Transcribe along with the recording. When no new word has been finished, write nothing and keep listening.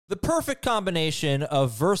The perfect combination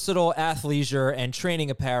of versatile athleisure and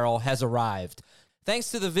training apparel has arrived.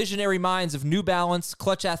 Thanks to the visionary minds of New Balance,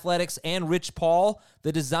 Clutch Athletics, and Rich Paul,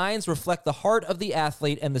 the designs reflect the heart of the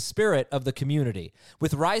athlete and the spirit of the community.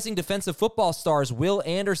 With rising defensive football stars Will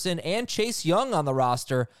Anderson and Chase Young on the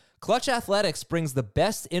roster, Clutch Athletics brings the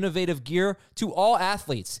best innovative gear to all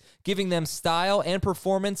athletes, giving them style and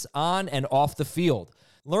performance on and off the field.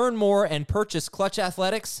 Learn more and purchase Clutch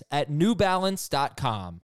Athletics at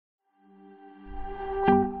newbalance.com.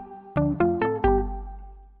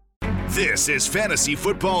 This is Fantasy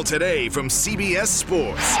Football Today from CBS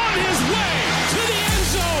Sports. On his way to the end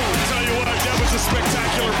zone. I'll tell you what, that was a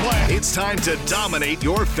spectacular play. It's time to dominate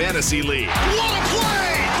your fantasy league. What a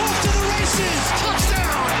play! Off to the races.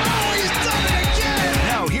 Touchdown. Oh, he's done it again.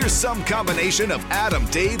 Now here's some combination of Adam,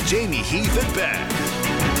 Dave, Jamie, Heath, and Ben.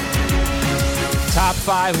 Top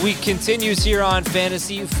 5 week continues here on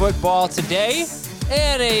Fantasy Football Today.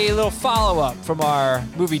 And a little follow-up from our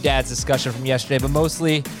movie dads discussion from yesterday, but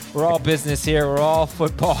mostly we're all business here. We're all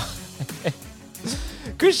football.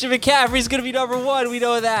 Christian McCaffrey's going to be number 1. We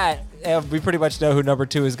know that. And we pretty much know who number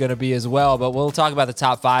 2 is going to be as well, but we'll talk about the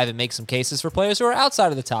top 5 and make some cases for players who are outside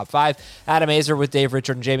of the top 5. Adam Azer with Dave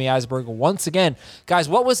Richard and Jamie Eisberg once again. Guys,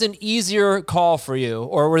 what was an easier call for you,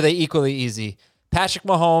 or were they equally easy? Patrick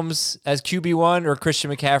Mahomes as QB1 or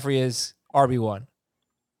Christian McCaffrey as RB1?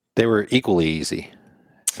 They were equally easy.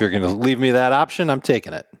 If you're going to leave me that option, I'm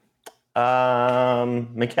taking it.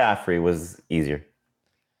 McCaffrey was easier.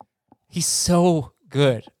 He's so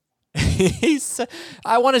good.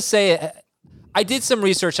 I want to say, I did some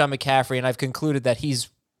research on McCaffrey, and I've concluded that he's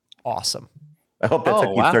awesome. I hope that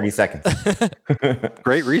took you 30 seconds.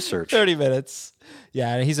 Great research. 30 minutes.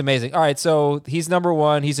 Yeah, he's amazing. All right, so he's number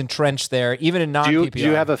 1. He's entrenched there, even in non-PPR. Do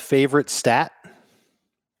you have a favorite stat?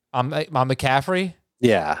 On McCaffrey?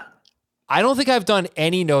 Yeah. I don't think I've done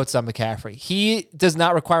any notes on McCaffrey. He does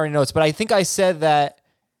not require any notes, but I think I said that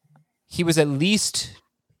he was at least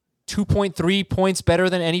 2.3 points better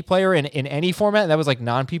than any player in any format. That was like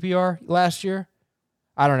non-PPR last year.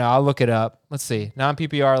 I don't know. I'll look it up. Let's see.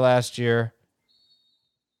 Non-PPR last year.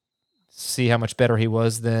 See how much better he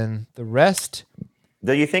was than the rest.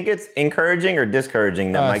 Do you think it's encouraging or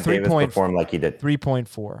discouraging that Mike Davis performed like he did?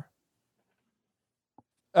 3.4.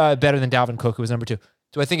 Better than Dalvin Cook, who was number 2.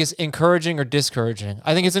 Do I think it's encouraging or discouraging?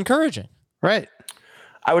 I think it's encouraging. Right.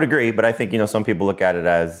 I would agree, but I think, some people look at it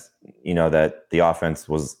as, that the offense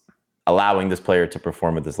was allowing this player to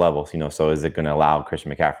perform at this level. So is it going to allow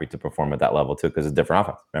Christian McCaffrey to perform at that level too? Because it's a different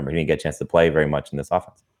offense. Remember, he didn't get a chance to play very much in this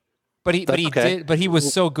offense. But he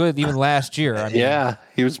was so good even last year. I mean, yeah,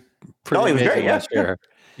 he was pretty he was great last year.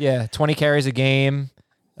 Yeah, 20 carries a game.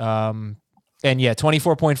 And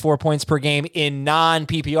 24.4 points per game in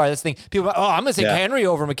non-PPR. That's the thing. People are, I'm going to take Henry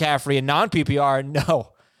over McCaffrey in non-PPR.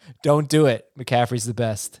 No, don't do it. McCaffrey's the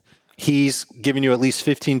best. He's given you at least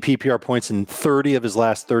 15 PPR points in 30 of his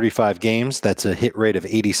last 35 games. That's a hit rate of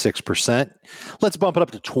 86%. Let's bump it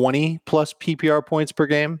up to 20 plus PPR points per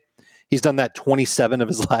game. He's done that 27 of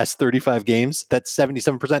his last 35 games. That's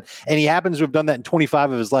 77%. And he happens to have done that in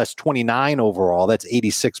 25 of his last 29 overall. That's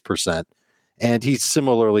 86%. And he's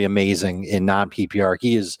similarly amazing in non-PPR.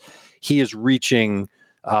 He is reaching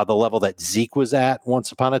the level that Zeke was at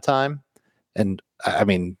once upon a time. And I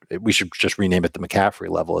mean, we should just rename it the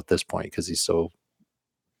McCaffrey level at this point because he's so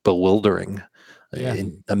bewildering,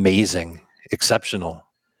 amazing, exceptional.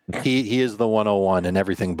 He is the 101 in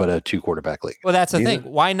everything but a 2-quarterback league. Well, that's the thing.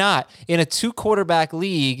 Why not? In a 2-quarterback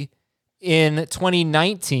league in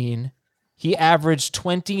 2019, he averaged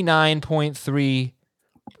 29.3.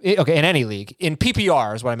 Okay, in any league. In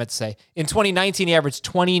PPR is what I meant to say. In 2019, he averaged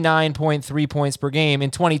 29.3 points per game. In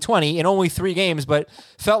 2020, in only 3 games, but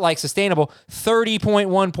felt like sustainable,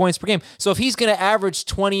 30.1 points per game. So if he's going to average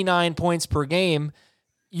 29 points per game,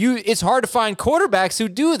 it's hard to find quarterbacks who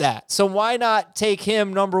do that. So why not take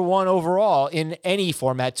him number 1 overall in any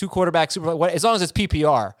format, 2-quarterback, as long as it's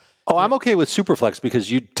PPR? Oh, I'm okay with Superflex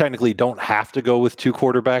because you technically don't have to go with 2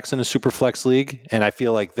 quarterbacks in a Superflex league, and I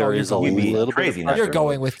feel like there is a little crazy. You're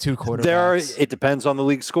going with 2 quarterbacks. It depends on the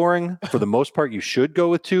league scoring. For the most part, you should go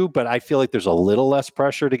with 2, but I feel like there's a little less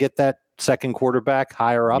pressure to get that second quarterback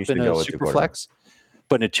higher up in a Superflex.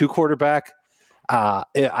 But in a 2-quarterback,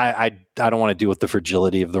 I don't want to deal with the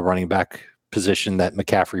fragility of the running back position that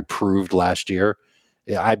McCaffrey proved last year.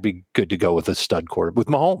 Yeah, I'd be good to go with a stud quarterback with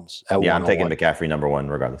Mahomes. I'm taking McCaffrey number 1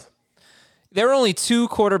 regardless. There were only 2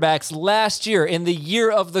 quarterbacks last year in the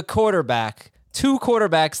year of the quarterback. 2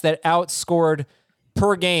 quarterbacks that outscored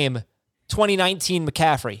per game 2019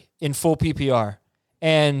 McCaffrey in full PPR.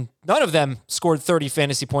 And none of them scored 30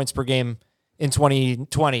 fantasy points per game in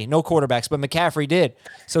 2020. No quarterbacks, but McCaffrey did.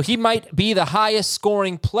 So he might be the highest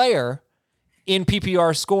scoring player in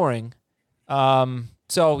PPR scoring.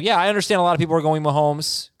 So, yeah, I understand a lot of people are going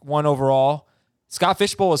Mahomes, 1 overall. Scott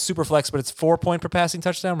Fishbowl is super flex, but it's 4 point per passing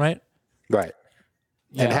touchdown, right? Right.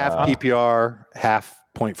 And half PPR, half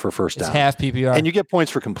point for first down. It's half PPR. And you get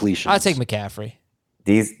points for completion. I'll take McCaffrey.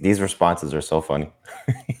 These responses are so funny.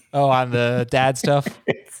 Oh, on the dad stuff?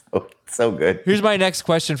 It's so good. Here's my next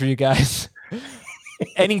question for you guys.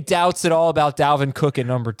 Any doubts at all about Dalvin Cook at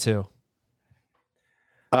number 2?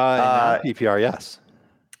 In PPR, yes.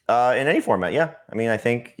 In any format, yeah. I mean, I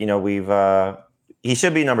think, he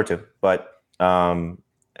should be number 2. But,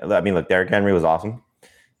 look, Derrick Henry was awesome.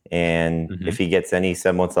 And if he gets any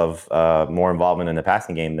semblance of more involvement in the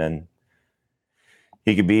passing game, then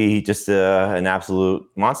he could be just an absolute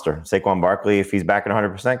monster. Saquon Barkley, if he's back at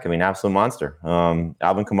 100%, could be an absolute monster.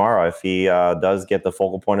 Alvin Kamara, if he does get the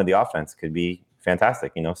focal point of the offense, could be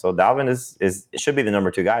fantastic. So Dalvin should be the number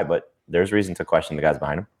 2 guy, but there's reason to question the guys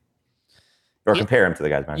behind him or compare him to the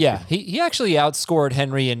guys behind him. Yeah, he actually outscored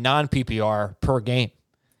Henry in non-PPR per game.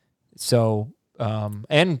 So,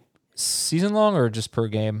 and season long or just per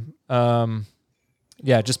game?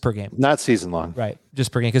 Yeah, just per game. Not season long. Right,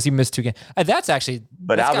 just per game because he missed 2 games. That's actually...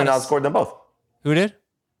 But Alvin outscored them both. Who did?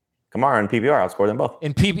 Kamara and PPR outscored them both.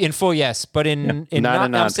 In full, yes. But in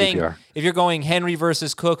I'm saying PPR. If you're going Henry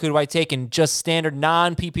versus Cook, who do I take in just standard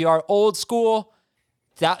non-PPR old school?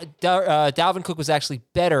 Dalvin Cook was actually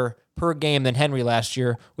better per game than Henry last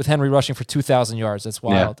year, with Henry rushing for 2,000 yards. That's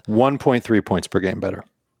wild. Yeah, 1.3 points per game better.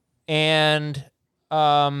 And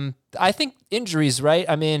I think injuries, right?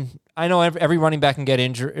 I mean, I know every running back can get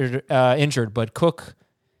injured, but Cook,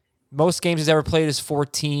 most games he's ever played is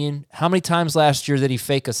 14. How many times last year did he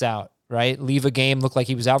fake us out, right? Leave a game, look like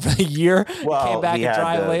he was out for the year, came back and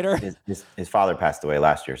drive later. His father passed away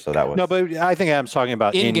last year, so that was... No, but I think I'm talking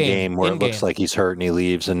about in-game where it looks like he's hurt and he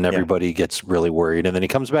leaves and everybody gets really worried. And then he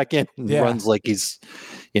comes back in and runs like he's,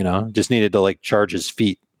 just needed to charge his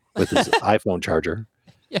feet with his iPhone charger.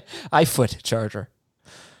 Yeah, iFoot charger.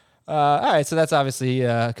 All right, so that's obviously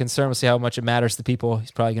a concern. We'll see how much it matters to people.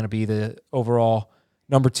 He's probably going to be the overall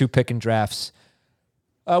number 2 pick in drafts.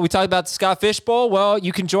 We talked about the Scott Fish Bowl. Well,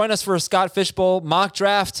 you can join us for a Scott Fish Bowl mock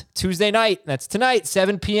draft Tuesday night. That's tonight,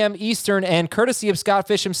 7 p.m. Eastern, and courtesy of Scott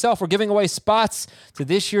Fish himself, we're giving away spots to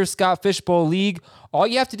this year's Scott Fish Bowl League. All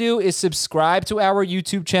you have to do is subscribe to our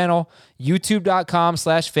YouTube channel,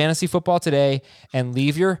 youtube.com/fantasyfootballtoday, and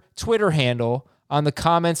leave your Twitter handle on the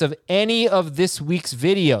comments of any of this week's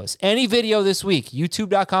videos. Any video this week,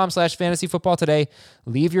 youtube.com/fantasyfootballtoday.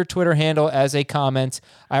 Leave your Twitter handle as a comment.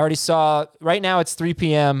 I already saw, right now it's 3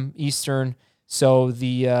 p.m. Eastern, so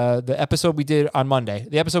the episode we did on Monday,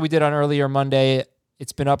 the episode we did on earlier Monday,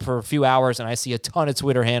 it's been up for a few hours, and I see a ton of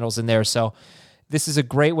Twitter handles in there, so this is a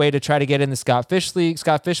great way to try to get in the Scott Fish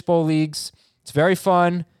Bowl leagues. It's very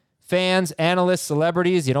fun. Fans, analysts,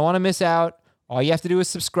 celebrities, you don't want to miss out. All you have to do is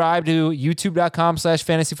subscribe to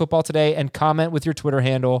youtube.com/fantasyfootballtoday and comment with your Twitter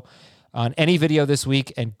handle on any video this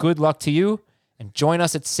week. And good luck to you. And join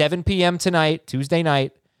us at 7 p.m. tonight, Tuesday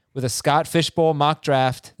night, with a Scott Fish Bowl mock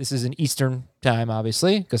draft. This is in Eastern time,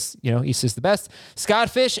 obviously, because, East is the best. Scott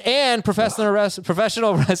Fish and professional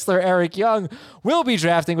wrestler Eric Young will be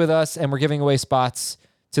drafting with us, and we're giving away spots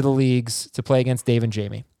to the leagues to play against Dave and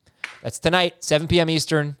Jamie. That's tonight, 7 p.m.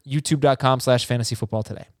 Eastern,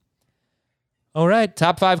 youtube.com/fantasyfootballtoday. All right,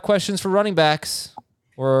 top 5 questions for running backs,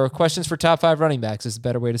 or questions for top 5 running backs is a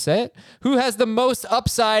better way to say it. Who has the most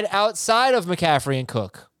upside outside of McCaffrey and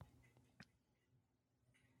Cook?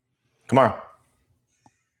 Kamara.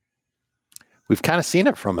 We've kind of seen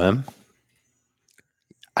it from him.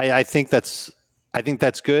 I think that's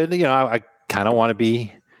good. I kind of want to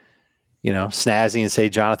be, snazzy and say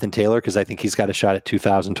Jonathan Taylor because I think he's got a shot at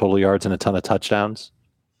 2,000 total yards and a ton of touchdowns.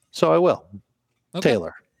 So I will. Okay.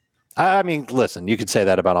 Taylor. I mean, listen, you could say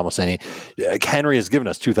that about almost any. Henry has given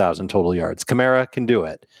us 2,000 total yards. Kamara can do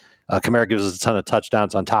it. Kamara gives us a ton of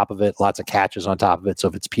touchdowns on top of it, lots of catches on top of it. So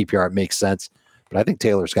if it's PPR, it makes sense. But I think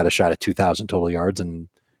Taylor's got a shot at 2,000 total yards and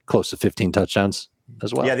close to 15 touchdowns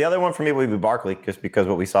as well. Yeah, the other one for me would be Barkley, just because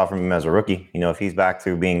what we saw from him as a rookie. If he's back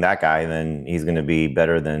to being that guy, then he's going to be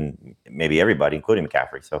better than maybe everybody, including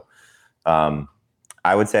McCaffrey. So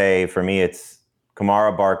I would say for me, it's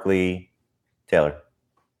Kamara, Barkley, Taylor.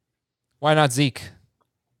 Why not Zeke?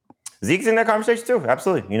 Zeke's in that conversation too.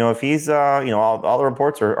 Absolutely. If he's, all the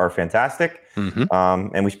reports are fantastic.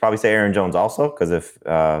 Mm-hmm. And we should probably say Aaron Jones also, because if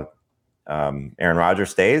Aaron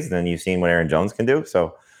Rodgers stays, then you've seen what Aaron Jones can do.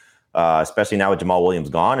 So especially now with Jamal Williams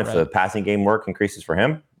gone, if the passing game work increases for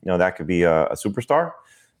him, that could be a superstar.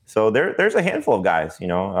 So there's a handful of guys,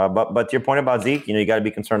 but to your point about Zeke, you got to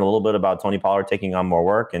be concerned a little bit about Tony Pollard taking on more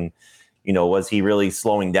work. And, was he really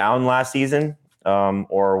slowing down last season?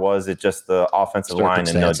 Or was it just the offensive line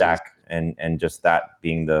and no Dak and just that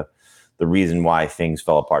being the reason why things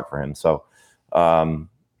fell apart for him? So,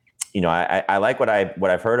 I like what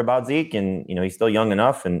I've heard about Zeke, and, he's still young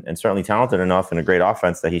enough and certainly talented enough and a great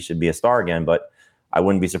offense that he should be a star again. But I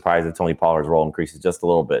wouldn't be surprised if Tony Pollard's role increases just a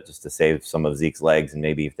little bit, just to save some of Zeke's legs. And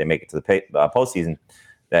maybe if they make it to the postseason,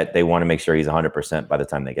 that they want to make sure he's 100% by the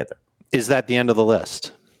time they get there. Is that the end of the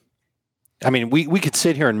list? I mean, we could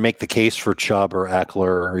sit here and make the case for Chubb or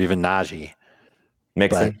Eckler or even Najee.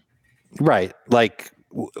 Mixon. Right. Like,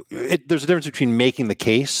 there's a difference between making the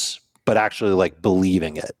case, but actually, like,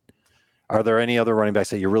 believing it. Are there any other running backs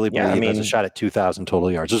that you really believe has a shot at 2,000 total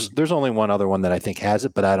yards? There's only one other one that I think has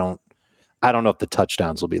it, but I don't know if the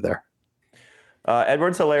touchdowns will be there.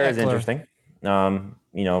 Edwards-Helaire is interesting,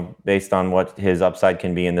 based on what his upside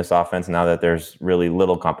can be in this offense now that there's really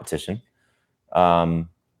little competition.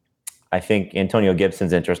 I think Antonio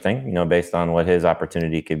Gibson's interesting, based on what his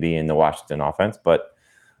opportunity could be in the Washington offense. But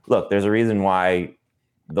look, there's a reason why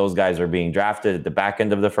those guys are being drafted at the back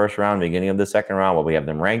end of the first round, beginning of the second round, where we have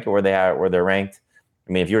them ranked or where they're ranked.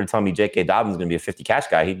 I mean, if you were to tell me J.K. Dobbins is going to be a 50 catch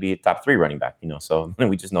guy, he'd be a top 3 running back, so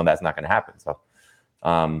we just know that's not going to happen. So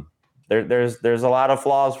there's a lot of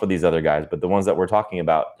flaws for these other guys, but the ones that we're talking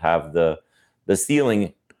about have the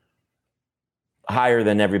ceiling higher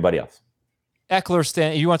than everybody else.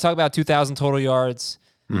 Eckler, you want to talk about 2,000 total yards?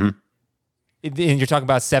 Mm-hmm. And you're talking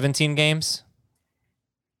about 17 games?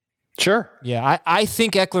 Sure. Yeah, I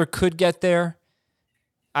think Eckler could get there.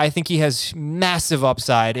 I think he has massive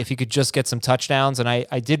upside if he could just get some touchdowns. And I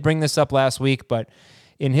did bring this up last week, but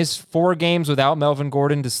in his 4 games without Melvin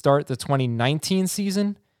Gordon to start the 2019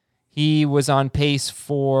 season, he was on pace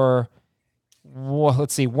for,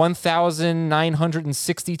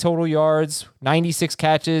 1,960 total yards, 96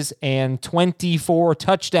 catches, and 24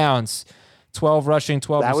 touchdowns, 12 rushing,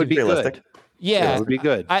 12 That would be realistic. good. Yeah, that would be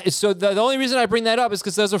good. So the only reason I bring that up is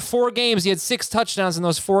because those are 4 games. He had 6 touchdowns in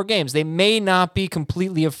those 4 games. They may not be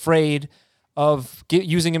completely afraid of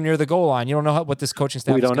using him near the goal line. You don't know what this coaching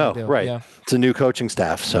staff is going to do. We don't know, right? Yeah. It's a new coaching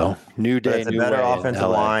staff, so new day, it's a new better way offensive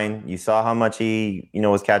line. You saw how much he,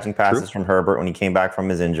 was catching passes from Herbert when he came back from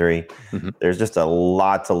his injury. Mm-hmm. There's just a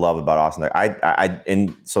lot to love about Austin.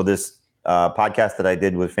 And so this podcast that I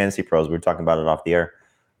did with Fantasy Pros, we were talking about it off the air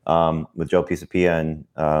with Joe Pisapia and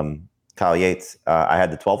Kyle Yates. I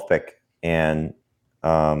had the 12th pick, and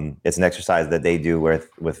it's an exercise that they do with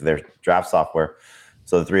their draft software.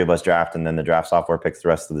 So the 3 of us draft, and then the draft software picks the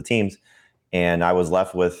rest of the teams. And I was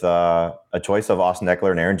left with a choice of Austin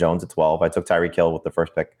Eckler and Aaron Jones at 12. I took Tyreek Hill with the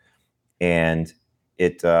first pick, and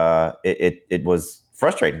it was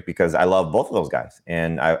frustrating because I love both of those guys,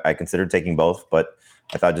 and I considered taking both, but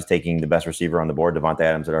I thought just taking the best receiver on the board, Devontae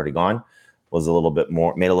Adams, had already gone, made a little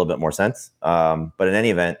bit more sense. But in any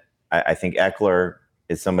event, I think Eckler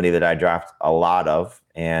is somebody that I draft a lot of,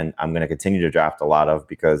 and I'm going to continue to draft a lot of,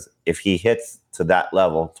 because if he hits to that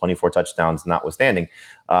level, 24 touchdowns notwithstanding,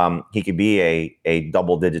 he could be a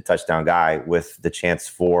double-digit touchdown guy with the chance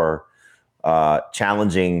for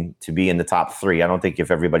challenging to be in the top 3. I don't think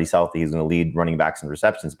if everybody's healthy, he's going to lead running backs in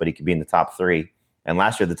receptions, but he could be in the top 3. And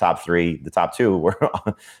last year, the top 2 were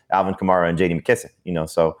Alvin Kamara and J.D. McKissic.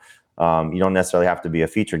 So you don't necessarily have to be a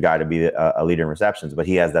featured guy to be a leader in receptions, but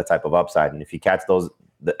he has that type of upside. And if you catch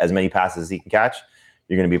as many passes as he can catch,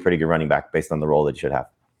 you're going to be a pretty good running back based on the role that you should have.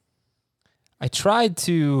 I tried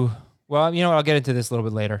to, I'll get into this a little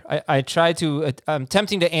bit later. I tried to, I'm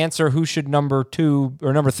tempting to answer who should number 2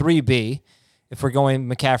 or number 3 be if we're going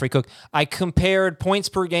McCaffrey, Cook. I compared points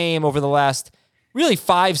per game over the last really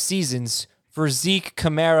 5 seasons for Zeke,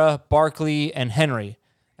 Kamara, Barkley, and Henry.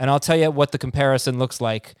 And I'll tell you what the comparison looks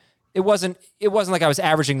like. It wasn't like I was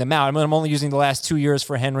averaging them out. I mean, I'm only using the last 2 years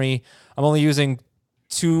for Henry. I'm only using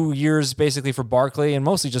 2 years basically for Barkley, and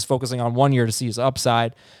mostly just focusing on 1 year to see his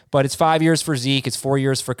upside. But it's 5 years for Zeke, it's 4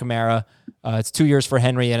 years for Kamara, it's 2 years for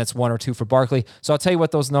Henry, and it's 1 or 2 for Barkley. So I'll tell you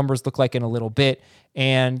what those numbers look like in a little bit.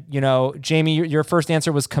 And, Jamie, your first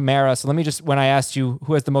answer was Kamara. So let me just, when I asked you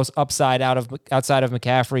who has the most upside outside of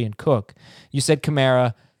McCaffrey and Cook, you said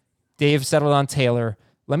Kamara. Dave settled on Taylor.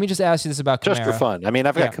 Let me just ask you this about Kamara. Just for fun. I mean,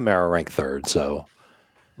 I've got Kamara ranked 3rd, so.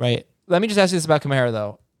 Right. Let me just ask you this about Kamara,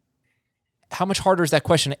 though. How much harder is that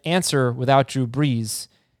question to answer without Drew Brees?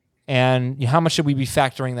 And how much should we be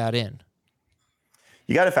factoring that in?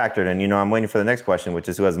 You got to factor it in. I'm waiting for the next question, which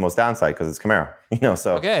is who has the most downside, because it's Kamara.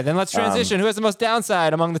 So okay, then let's transition. Who has the most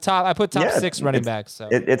downside among the top? I put top 6 running backs. So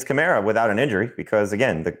it's Kamara without an injury, because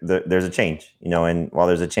again, there's a change. And while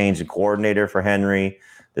there's a change in coordinator for Henry,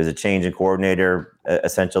 There's a change in coordinator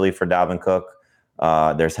essentially for Dalvin Cook.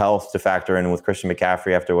 There's health to factor in with Christian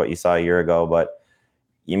McCaffrey after what you saw a year ago. But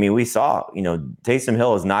I mean, we saw, Taysom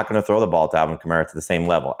Hill is not going to throw the ball to Alvin Kamara to the same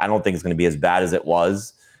level. I don't think it's going to be as bad as it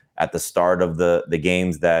was at the start of the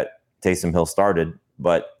games that Taysom Hill started.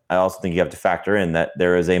 But I also think you have to factor in that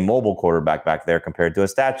there is a mobile quarterback back there compared to a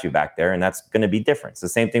statue back there, and that's going to be different. It's the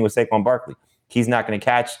same thing with Saquon Barkley. He's not going to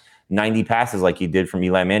catch 90 passes like he did from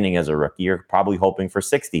Eli Manning as a rookie. You're probably hoping for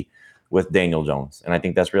 60 with Daniel Jones, and I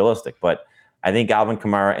think that's realistic. But I think Alvin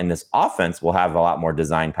Kamara and this offense will have a lot more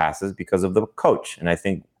design passes because of the coach. And I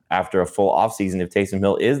think after a full offseason, if Taysom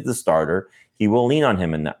Hill is the starter, he will lean on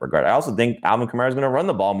him in that regard. I also think Alvin Kamara is going to run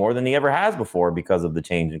the ball more than he ever has before because of the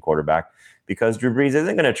change in quarterback, because Drew Brees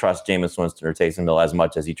isn't going to trust Jameis Winston or Taysom Hill as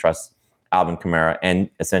much as he trusts Alvin Kamara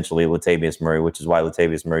and essentially Latavius Murray, which is why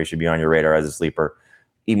Latavius Murray should be on your radar as a sleeper,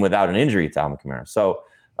 even without an injury to Alvin Kamara. So,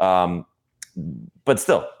 but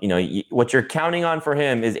still, what you're counting on for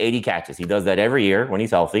him is 80 catches. He does that every year when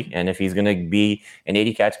he's healthy. And if he's going to be an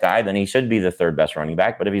 80 catch guy, then he should be the third best running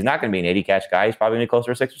back. But if he's not going to be an 80 catch guy, he's probably going to be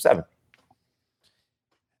closer to 6 or 7.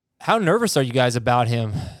 How nervous are you guys about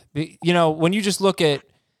him? When you just look at,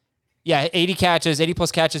 80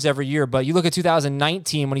 plus catches every year, but you look at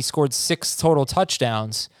 2019 when he scored 6 total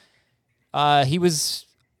touchdowns, he was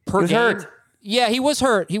per game. Hurt. Yeah, he was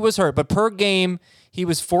hurt, but per game, he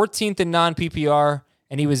was 14th in non-PPR,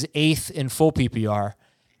 and he was 8th in full PPR.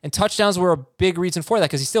 And touchdowns were a big reason for that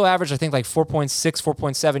because he still averaged, I think, like 4.6,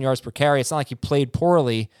 4.7 yards per carry. It's not like he played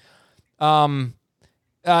poorly. And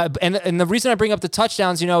the reason I bring up the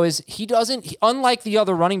touchdowns, is unlike the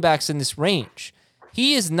other running backs in this range,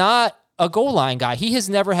 he is not a goal line guy. He has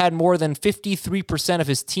never had more than 53% of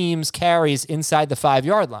his team's carries inside the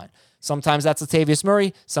 5-yard line. Sometimes that's Latavius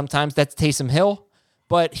Murray. Sometimes that's Taysom Hill.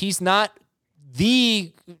 But he's not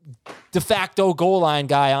the de facto goal line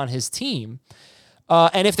guy on his team.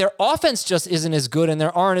 And if their offense just isn't as good and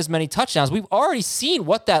there aren't as many touchdowns, we've already seen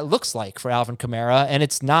what that looks like for Alvin Kamara, and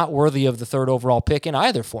it's not worthy of the 3rd overall pick in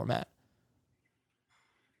either format.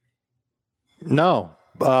 No,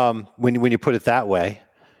 when you put it that way.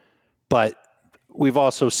 But we've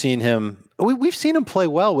also seen him. We've seen him play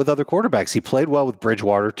well with other quarterbacks. He played well with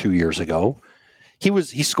Bridgewater 2 years ago.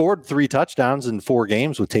 He scored 3 touchdowns in 4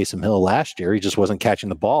 games with Taysom Hill last year. He just wasn't catching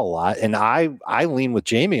the ball a lot. And I lean with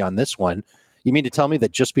Jamie on this one. You mean to tell me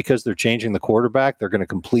that just because they're changing the quarterback, they're going to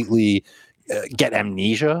completely get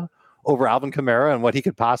amnesia over Alvin Kamara and what he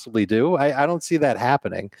could possibly do? I don't see that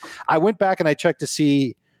happening. I went back and I checked to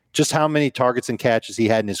see just how many targets and catches he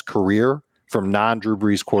had in his career from non-Drew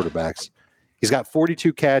Brees quarterbacks. He's got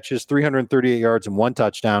 42 catches, 338 yards, and 1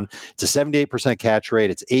 touchdown. It's a 78% catch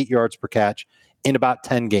rate. It's 8 yards per catch in about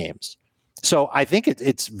 10 games. So I think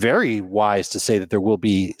it's very wise to say that there will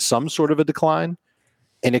be some sort of a decline,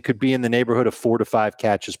 and it could be in the neighborhood of 4 to 5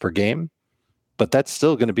 catches per game. But that's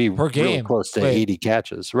still going to be really close to 80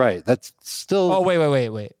 catches. Right. That's still... Oh,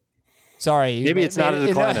 wait. Sorry. Maybe it's not a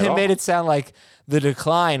decline at all. It made it sound like the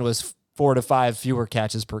decline was 4 to 5 fewer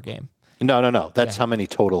catches per game. No. That's how many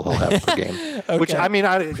total he'll have per game. Okay. Which, I mean,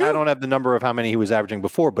 I don't have the number of how many he was averaging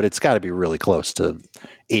before, but it's got to be really close to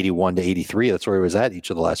 81 to 83. That's where he was at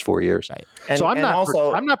each of the last 4 years. Right. So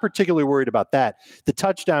I'm not particularly worried about that. The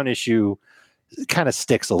touchdown issue kind of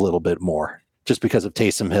sticks a little bit more just because of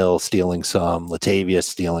Taysom Hill stealing some, Latavius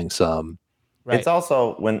stealing some. Right. It's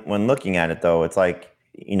also, when looking at it, though, it's like,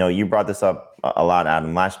 you brought this up a lot,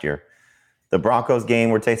 Adam, last year. The Broncos game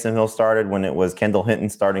where Taysom Hill started, when it was Kendall Hinton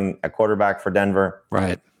starting at quarterback for Denver,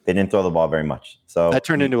 right? They didn't throw the ball very much. So that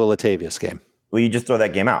turned into a Latavius game. Well, you just throw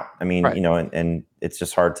that game out. I mean, right. And it's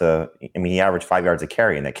just hard to. I mean, he averaged 5 yards a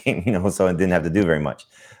carry in that game, so it didn't have to do very much.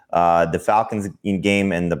 The Falcons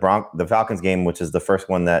game and the Falcons game, which is the first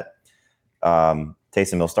one that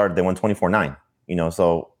Taysom Hill started, they won 24-9.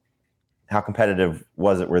 So how competitive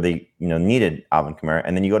was it where they needed Alvin Kamara?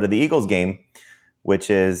 And then you go to the Eagles game, which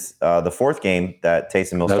is the 4th game that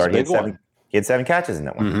Taysom Hill started. He had 7 catches in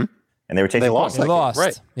that one. Mm-hmm. And they were chasing points. They lost.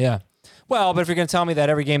 Right. Yeah. Well, but if you're going to tell me that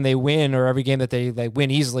every game they win or every game that they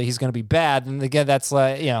win easily, he's going to be bad, then again, that's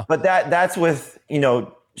But that's with,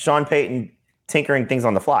 Sean Payton tinkering things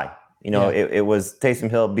on the fly. It was Taysom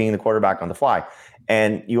Hill being the quarterback on the fly.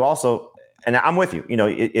 And you also, and I'm with you,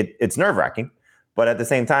 it's nerve-wracking. But at the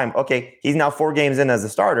same time, okay, he's now 4 games in as a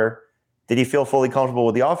starter. Did he feel fully comfortable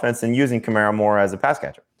with the offense and using Kamara more as a pass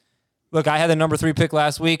catcher? Look, I had the number 3 pick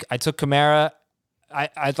last week. I took Kamara.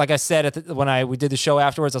 I like I said when we did the show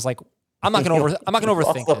afterwards, I was like, I'm not going to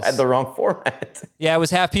overthink also this. Had the wrong format. Yeah, it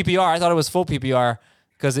was half PPR. I thought it was full PPR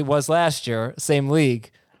because it was last year, same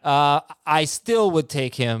league. I still would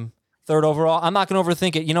take him 3rd overall. I'm not going to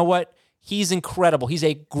overthink it. You know what? He's incredible. He's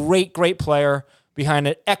a great, great player behind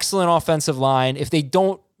an excellent offensive line. If they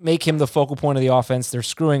don't make him the focal point of the offense, they're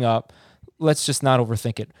screwing up. Let's just not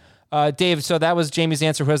overthink it. Dave, so that was Jamie's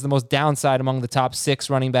answer. Who has the most downside among the top 6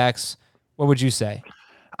 running backs? What would you say?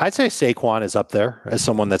 I'd say Saquon is up there as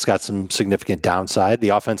someone that's got some significant downside. The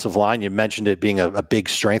offensive line, you mentioned it being a big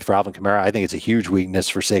strength for Alvin Kamara. I think it's a huge weakness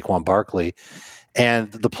for Saquon Barkley.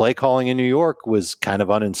 And the play calling in New York was kind of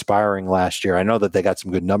uninspiring last year. I know that they got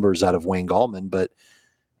some good numbers out of Wayne Gallman, but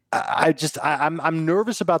I'm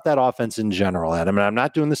nervous about that offense in general, Adam. And I'm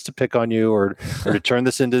not doing this to pick on you or to turn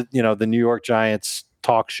this into, the New York Giants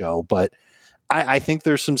talk show, but I think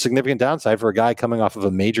there's some significant downside for a guy coming off of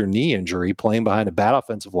a major knee injury, playing behind a bad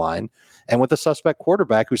offensive line, and with a suspect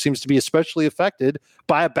quarterback who seems to be especially affected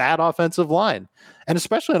by a bad offensive line, and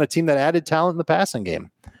especially on a team that added talent in the passing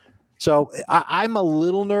game. So I'm a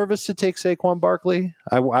little nervous to take Saquon Barkley.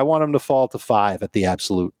 I want him to fall to 5 at the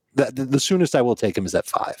absolute. The soonest I will take him is at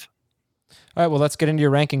 5. All right, well, let's get into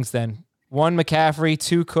your rankings then. 1, McCaffrey,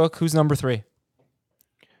 2, Cook. Who's number 3?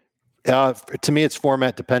 To me, it's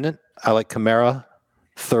format dependent. I like Kamara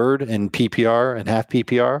 3rd in PPR and half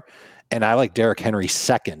PPR, and I like Derrick Henry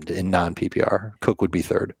 2nd in non-PPR. Cook would be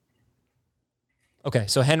 3rd. Okay,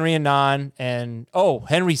 so Henry and non, and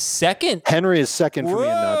Henry 2nd? Henry is 2nd for me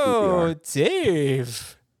in non-PPR. Whoa,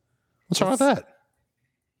 Dave. What's wrong with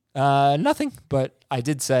that? Nothing, but I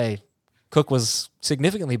did say Cook was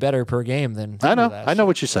significantly better per game than I know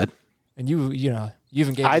what you said. And you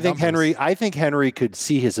even gave I think Henry could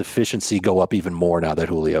see his efficiency go up even more now that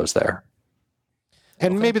Julio's there.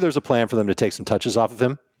 And maybe there's a plan for them to take some touches off of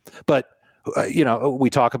him. But, we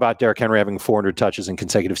talk about Derrick Henry having 400 touches in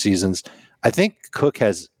consecutive seasons. I think Cook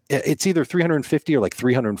it's either 350 or like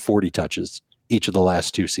 340 touches each of the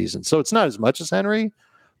last 2 seasons. So it's not as much as Henry,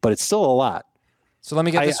 but it's still a lot. So let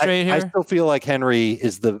me get this straight here. I still feel like Henry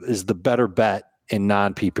is the better bet in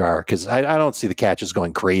non-PPR because I don't see the catches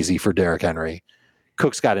going crazy for Derrick Henry.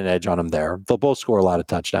 Cook's got an edge on him there. They'll both score a lot of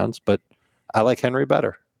touchdowns, but I like Henry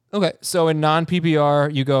better. Okay, so in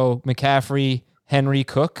non-PPR, you go McCaffrey, Henry,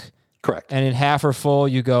 Cook. Correct. And in half or full,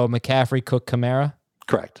 you go McCaffrey, Cook, Kamara.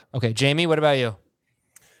 Correct. Okay, Jamie, what about you?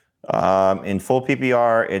 In full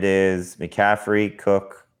PPR, it is McCaffrey,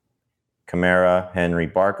 Cook, Kamara, Henry,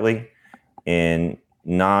 Barkley. In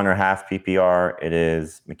non or half PPR, it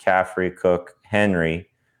is McCaffrey, Cook, Henry,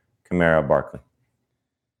 Kamara, Barkley.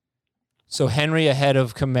 So Henry ahead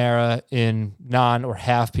of Kamara in non or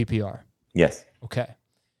half PPR. Yes. Okay.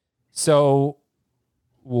 So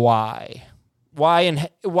why? Why in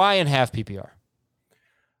half PPR?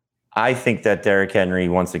 I think that Derrick Henry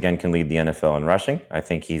once again can lead the NFL in rushing. I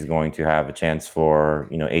think he's going to have a chance for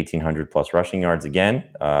 1,800 plus rushing yards again,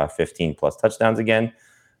 15 plus touchdowns again.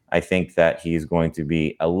 I think that he's going to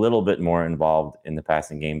be a little bit more involved in the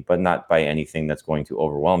passing game, but not by anything that's going to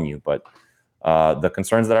overwhelm you. But the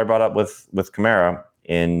concerns that I brought up with Kamara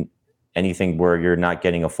in anything where you're not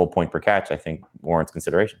getting a full point per catch, I think warrants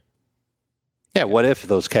consideration. Yeah, what if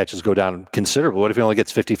those catches go down considerably? What if he only gets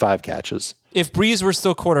 55 catches? If Breeze were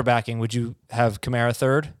still quarterbacking, would you have Kamara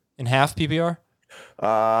 3rd in half PPR?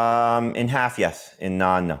 In half, yes. In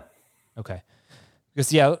non, no. Okay.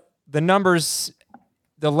 Because, the numbers,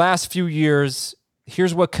 the last few years,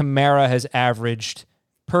 here's what Kamara has averaged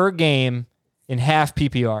per game in half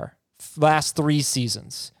PPR. Last 3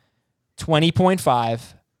 seasons.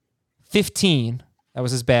 20.5, 15, that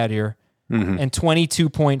was his bad year, and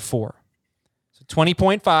 22.4.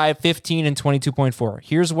 20.5, 15, and 22.4.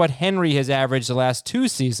 Here's what Henry has averaged the last 2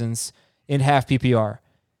 seasons in half PPR.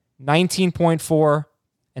 19.4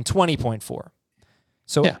 and 20.4.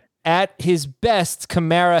 So at his best,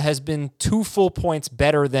 Kamara has been 2 full points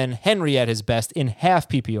better than Henry at his best in half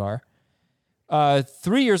PPR.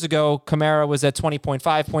 3 years ago, Kamara was at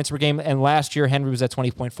 20.5 points per game, and last year Henry was at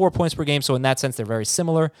 20.4 points per game. So in that sense, they're very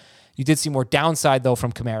similar. You did see more downside, though,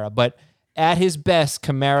 from Kamara. But at his best,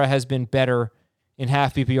 Kamara has been better in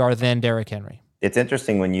half PPR than Derrick Henry. It's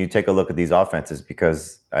interesting when you take a look at these offenses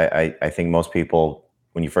because I think most people,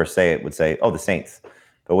 when you first say it, would say, the Saints.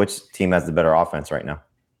 But which team has the better offense right now?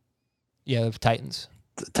 Yeah, the Titans.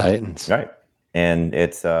 The Titans. Right. And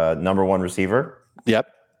it's number 1 receiver. Yep.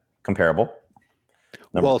 Comparable.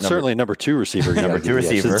 Certainly number 2 receiver. Number 2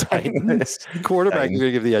 receiver. Quarterback, you're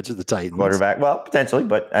going to give the edge to the Titans. Quarterback, well, potentially,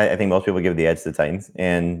 but I think most people give the edge to the Titans.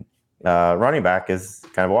 And running back is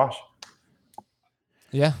kind of a wash.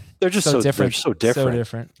 Yeah. They're just so different. So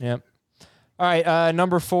different. Yep. All right.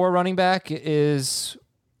 Number 4 running back is,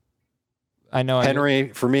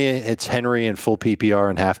 Henry. For me, it's Henry in full PPR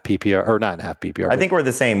and half PPR, or not in half PPR. I think we're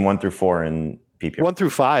the same 1 through 4 in PPR. 1 through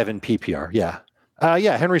 5 in PPR. Yeah.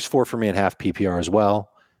 Henry's 4 for me in half PPR as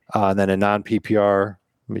well. And then a non-PPR,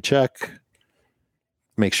 let me check.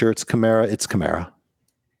 Make sure it's Kamara. It's Kamara.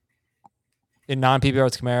 In non-PPR,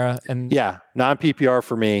 it's Kamara. And Yeah, non-PPR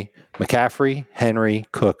for me, McCaffrey, Henry,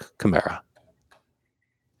 Cook, Kamara.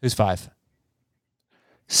 Who's 5?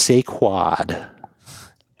 Saquad.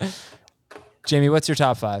 Jamie, what's your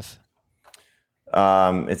top 5?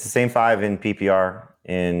 It's the same 5 in PPR.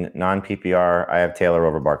 In non-PPR, I have Taylor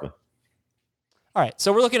over Barkley. All right,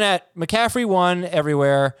 so we're looking at McCaffrey 1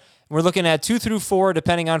 everywhere. We're looking at 2 through 4,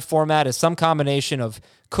 depending on format, is some combination of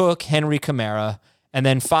Cook, Henry, Kamara. And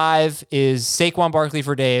then 5 is Saquon Barkley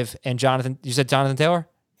for Dave and Jonathan. You said Jonathan Taylor?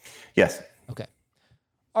 Yes. Okay.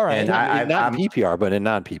 All right. And Not in PPR, but in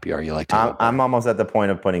non-PPR, you like Taylor. I'm almost at the point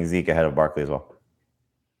of putting Zeke ahead of Barkley as well.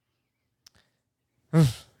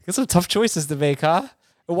 It's some tough choices to make, huh?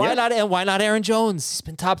 Why not Aaron Jones? He's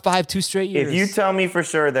been top 5 2 straight years. If you tell me for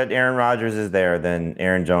sure that Aaron Rodgers is there, then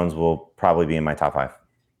Aaron Jones will probably be in my top 5.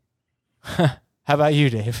 How about you,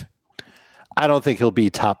 Dave? I don't think he'll be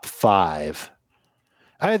top 5.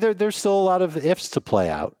 There's still a lot of ifs to play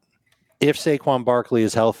out. If Saquon Barkley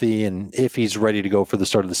is healthy and if he's ready to go for the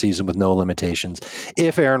start of the season with no limitations,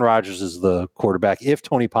 if Aaron Rodgers is the quarterback, if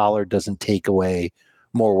Tony Pollard doesn't take away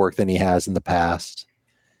more work than he has in the past,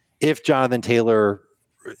 if Jonathan Taylor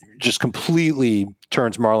just completely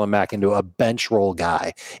turns Marlon Mack into a bench roll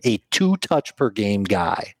guy, a 2-touch per game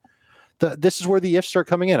guy, this is where the ifs start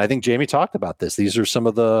coming in. I think Jamie talked about this. These are some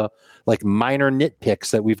of the like minor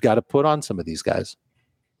nitpicks that we've got to put on some of these guys.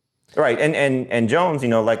 Right. And Jones,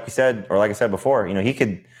 like you said, or like I said before, he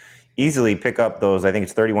could easily pick up those, I think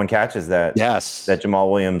it's 31 catches that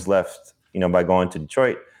Jamal Williams left, by going to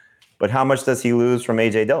Detroit. But how much does he lose from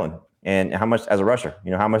A.J. Dillon? And how much as a rusher?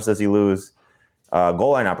 How much does he lose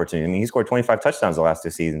goal line opportunity? I mean, he scored 25 touchdowns the last 2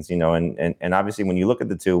 seasons, and obviously when you look at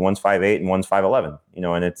the two, one's 5'8" and one's 5'11",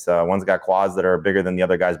 and it's one's got claws that are bigger than the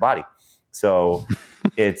other guy's body. So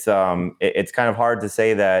it's kind of hard to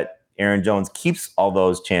say that Aaron Jones keeps all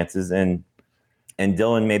those chances, and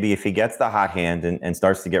Dillon, maybe if he gets the hot hand and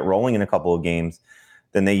starts to get rolling in a couple of games,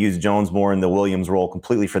 then they use Jones more in the Williams role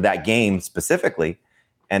completely for that game specifically.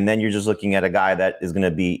 And then you're just looking at a guy that is going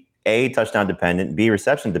to be A, touchdown dependent, B,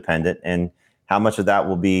 reception dependent, and how much of that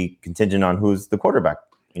will be contingent on who's the quarterback,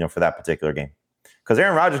 for that particular game. Because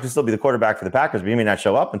Aaron Rodgers can still be the quarterback for the Packers, but he may not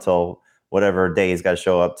show up until whatever day he's got to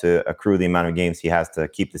show up to accrue the amount of games he has to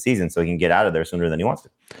keep the season so he can get out of there sooner than he wants to.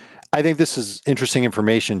 I think this is interesting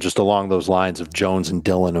information just along those lines of Jones and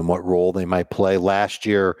Dillon and what role they might play. Last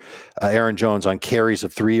year, Aaron Jones on carries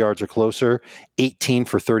of 3 yards or closer, 18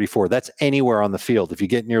 for 34. That's anywhere on the field. If you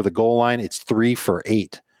get near the goal line, it's 3 for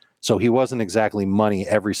 8. So he wasn't exactly money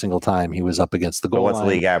every single time he was up against the goal line. What's the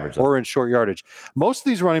league average? Or in short yardage. Most of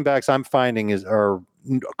these running backs I'm finding are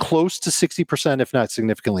close to 60%, if not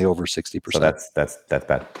significantly over 60%. So that's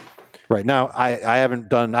bad. Right now, I haven't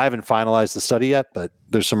finalized the study yet, but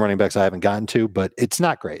there's some running backs I haven't gotten to, but it's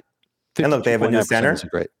not great. And look, they have a new center.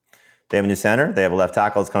 Great. They have a new center. They have a left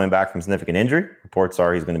tackle that's coming back from significant injury. Reports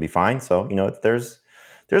are he's going to be fine. So,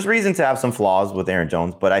 there's reason to have some flaws with Aaron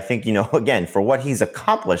Jones, but I think, again, for what he's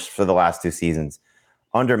accomplished for the last 2 seasons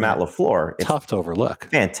under Matt LaFleur, it's tough to overlook.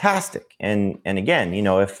 Fantastic. And again,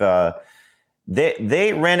 if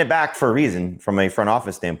They ran it back for a reason from a front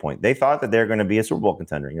office standpoint. They thought that they're going to be a Super Bowl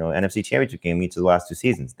contender, NFC Championship game each of the last 2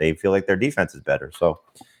 seasons. They feel like their defense is better. So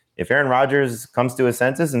if Aaron Rodgers comes to his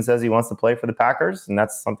senses and says he wants to play for the Packers, and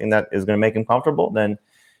that's something that is going to make him comfortable, then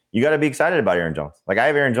you got to be excited about Aaron Jones. Like I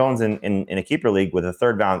have Aaron Jones in a keeper league with a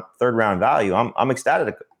third round value. I'm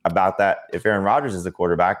ecstatic about that if Aaron Rodgers is the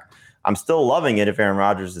quarterback. I'm still loving it if Aaron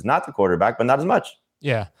Rodgers is not the quarterback, but not as much.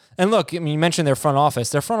 Yeah. And look, I mean, you mentioned their front office.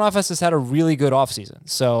 Their front office has had a really good offseason.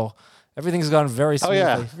 So everything's gone very smoothly.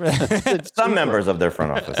 Oh, yeah. Some members of their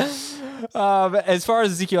front office. As far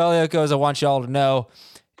as Ezekiel Elliott goes, I want y'all to know,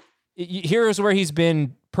 here's where he's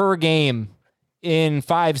been per game in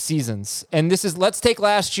 5 seasons. And let's take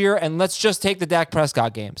last year and let's just take the Dak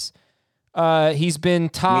Prescott games. He's been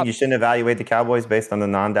top. You mean you shouldn't evaluate the Cowboys based on the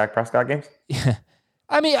non-Dak Prescott games? Yeah.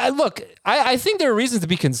 I mean, I think there are reasons to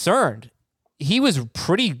be concerned. He was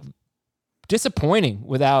pretty disappointing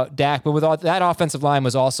without Dak, but without that offensive line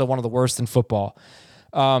was also one of the worst in football.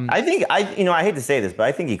 I think I hate to say this, but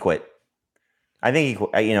I think he quit. I think he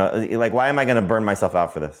quit. Like, why am I going to burn myself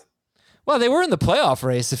out for this? Well, they were in the playoff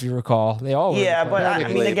race, if you recall. They all were. Yeah, but I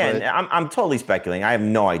mean, again, I'm totally speculating. I have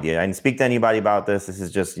no idea. I didn't speak to anybody about this. This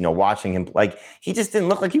is just, watching him. Like, he just didn't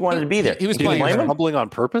look like he wanted to be there. He was playing hurt. Humbling on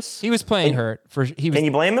purpose? He was playing hurt. Can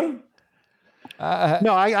you blame him?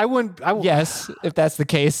 No, I wouldn't. Yes, if that's the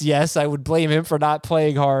case, yes, I would blame him for not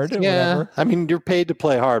playing hard. Yeah, whatever. I mean, you're paid to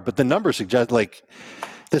play hard, but the numbers suggest, like,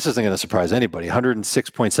 This isn't going to surprise anybody.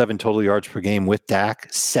 106.7 total yards per game with Dak,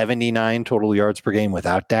 79 total yards per game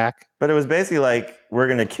without Dak. But it was basically like, we're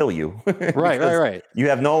going to kill you. Right. You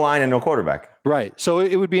have no line and no quarterback. Right. So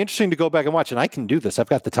it would be interesting to go back and watch, and I can do this. I've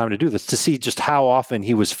got the time to do this, to see just how often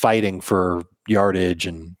he was fighting for yardage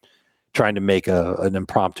and trying to make an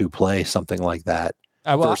impromptu play, something like that,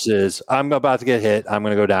 versus I'm about to get hit, I'm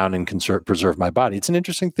going to go down and preserve my body. It's an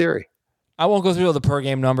interesting theory. I won't go through all the per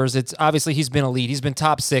game numbers. It's obviously he's been elite. He's been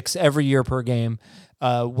top 6 every year per game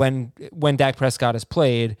when Dak Prescott has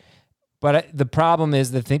played. But the problem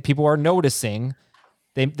is that people are noticing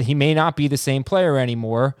he may not be the same player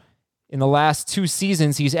anymore. In the last 2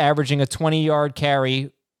 seasons, he's averaging a 20-yard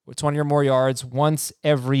carry, 20 or more yards, once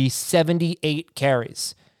every 78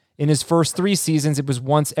 carries. In his first 3 seasons, it was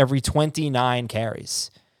once every 29 carries.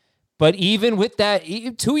 But even with that,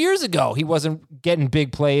 2 years ago, he wasn't getting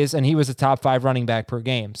big plays, and he was a top 5 running back per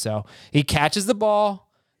game. So he catches the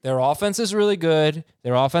ball. Their offense is really good.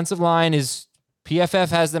 Their offensive line is, PFF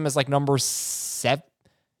has them as like number 7,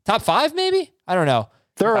 top 5 maybe? I don't know.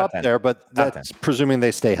 They're Top up 10. there, but Top that's 10. presuming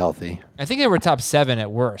they stay healthy. I think they were top 7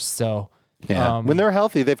 at worst. So Yeah. When they're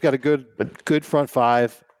healthy, they've got a good front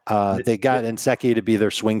 5. They got Nsekhe to be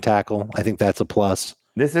their swing tackle. I think that's a plus.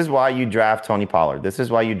 This is why you draft Tony Pollard. This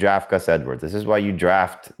is why you draft Gus Edwards. This is why you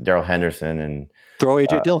draft Darrell Henderson and Throw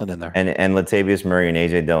AJ Dillon in there. and Latavius Murray and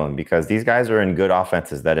AJ Dillon, because these guys are in good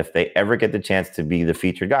offenses that if they ever get the chance to be the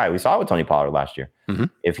featured guy, we saw it with Tony Pollard last year. Mm-hmm.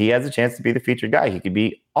 If he has a chance to be the featured guy, he could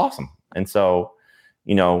be awesome. And so,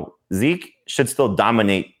 Zeke should still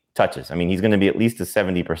dominate touches. I mean, he's going to be at least a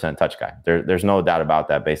 70% touch guy. There's no doubt about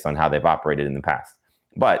that based on how they've operated in the past.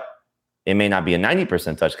 But it may not be a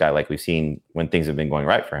 90% touch guy like we've seen when things have been going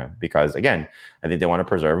right for him, because, again, I think they want to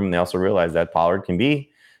preserve him. They also realize that Pollard can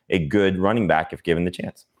be a good running back if given the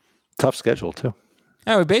chance. Tough schedule, too.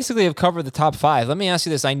 All right, we basically have covered the top 5. Let me ask you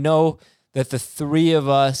this. I know that the 3 of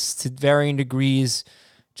us, to varying degrees,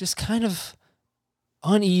 just kind of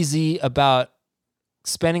uneasy about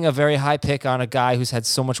spending a very high pick on a guy who's had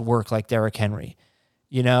so much work like Derrick Henry.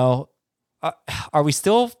 Are we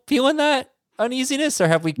still feeling that uneasiness, or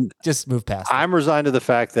have we just moved past it? I'm resigned to the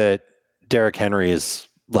fact that Derrick Henry is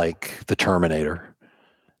like the Terminator.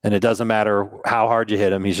 And it doesn't matter how hard you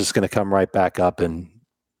hit him. He's just going to come right back up and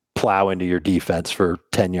plow into your defense for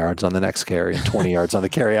 10 yards on the next carry and 20 yards on the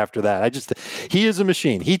carry after that. He is a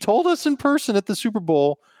machine. He told us in person at the Super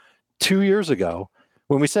Bowl 2 years ago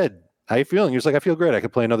when we said, "How you feeling?" He was like, "I feel great. I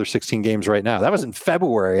could play another 16 games right now." That was in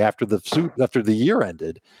February after the year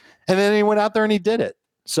ended. And then he went out there and he did it.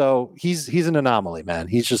 So he's an anomaly, man.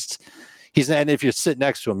 And if you sit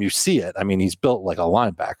next to him, you see it. I mean, he's built like a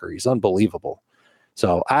linebacker. He's unbelievable.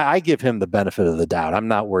 So I give him the benefit of the doubt. I'm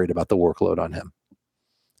not worried about the workload on him.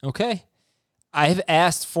 Okay. I've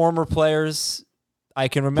asked former players, I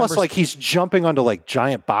can remember. Plus, like, he's jumping onto like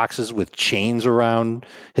giant boxes with chains around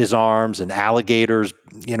his arms and alligators,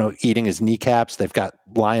 eating his kneecaps. They've got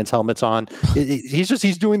Lions helmets on.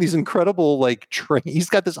 He's doing these incredible, he's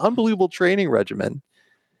got this unbelievable training regimen.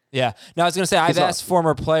 Yeah. No, I was going to say, I've asked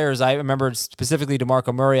former players. I remember specifically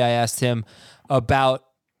DeMarco Murray. I asked him about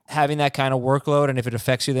having that kind of workload and if it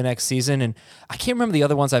affects you the next season. And I can't remember the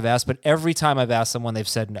other ones I've asked, but every time I've asked someone, they've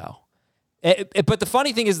said no. But the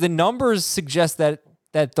funny thing is the numbers suggest that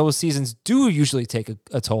those seasons do usually take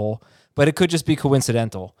a toll, but it could just be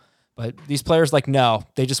coincidental. But these players, no,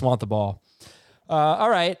 they just want the ball. All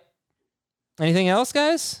right. Anything else,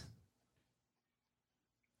 guys?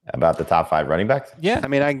 About the top 5 running backs? Yeah. I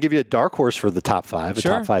mean, I can give you a dark horse for the top 5, a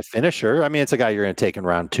Sure. top 5 finisher. I mean, it's a guy you're going to take in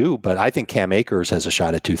round 2, but I think Cam Akers has a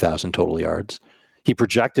shot at 2,000 total yards. He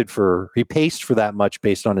paced for that much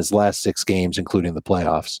based on his last 6 games, including the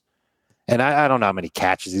playoffs. And I don't know how many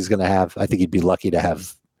catches he's going to have. I think he'd be lucky to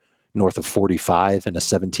have north of 45 in a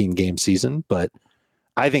 17-game season, but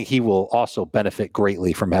I think he will also benefit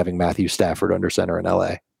greatly from having Matthew Stafford under center in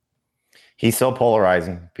LA. He's so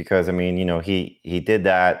polarizing because, I mean, he did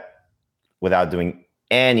that without doing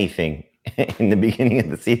anything in the beginning of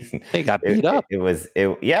the season. He got beat up. And is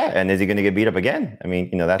he going to get beat up again? I mean,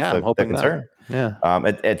 that's the concern. Yeah.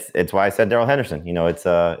 It's why I said Darrell Henderson.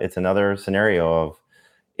 It's another scenario of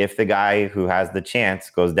if the guy who has the chance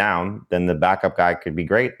goes down, then the backup guy could be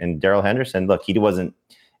great. And Darrell Henderson, look, he wasn't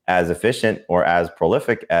as efficient or as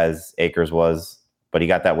prolific as Akers was, but he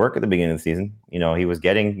got that work at the beginning of the season. He was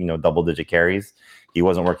getting, double-digit carries. He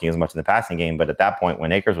wasn't working as much in the passing game, but at that point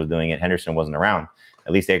when Akers was doing it, Henderson wasn't around.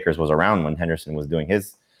 At least Akers was around when Henderson was doing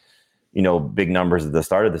his, big numbers at the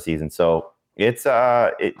start of the season. So it's,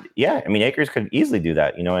 I mean, Akers could easily do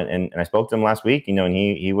that, and I spoke to him last week, and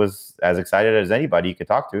he was as excited as anybody you could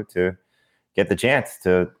talk to get the chance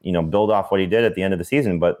to, build off what he did at the end of the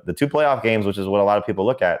season. But the 2 playoff games, which is what a lot of people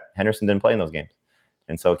look at, Henderson didn't play in those games.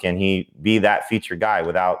 And so can he be that featured guy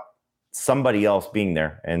without somebody else being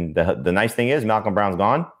there? And the nice thing is Malcolm Brown's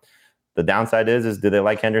gone. The downside is do they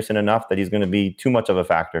like Henderson enough that he's going to be too much of a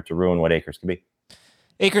factor to ruin what Akers can be?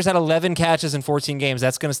 Akers had 11 catches in 14 games.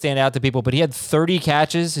 That's going to stand out to people, but he had 30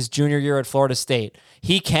 catches his junior year at Florida State.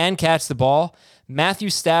 He can catch the ball. Matthew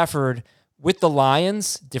Stafford with the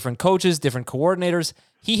Lions, different coaches, different coordinators.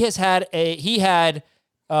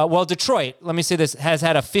 Detroit, let me say this, has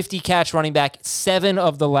had a 50 catch running back 7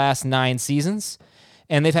 of the last 9 seasons.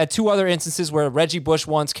 And they've had 2 other instances where Reggie Bush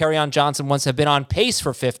once, Kerryon Johnson once have been on pace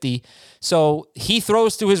for 50. So he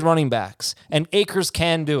throws to his running backs, and Akers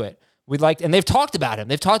can do it. And they've talked about him.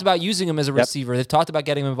 They've talked about using him as a receiver. They've talked about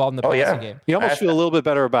getting him involved in the passing game. You almost feel a little bit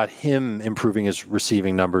better about him improving his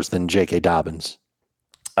receiving numbers than J.K. Dobbins.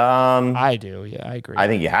 I do. Yeah, I agree. I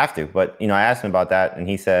think you have to. But, I asked him about that, and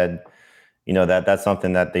he said, that's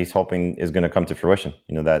something that he's hoping is going to come to fruition,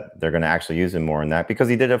 that they're going to actually use him more in that because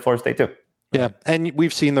he did it at Florida State too. Yeah, and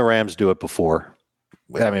we've seen the Rams do it before.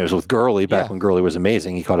 I mean, it was with Gurley back when Gurley was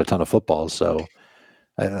amazing. He caught a ton of footballs. So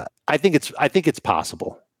I think it's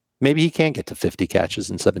possible. Maybe he can get to 50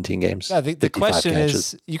 catches in 17 games. Yeah, the question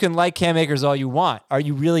is, you can like Cam Akers all you want. Are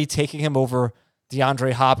you really taking him over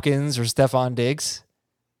DeAndre Hopkins or Stephon Diggs?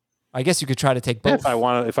 I guess you could try to take both.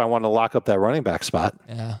 Yeah, if I want to lock up that running back spot.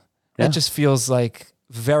 Yeah. That just feels like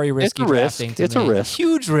very risky drafting to me. It's a risk.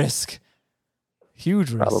 Huge risk.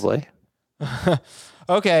 Probably.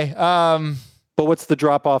 Okay. But what's the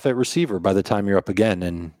drop off at receiver by the time you're up again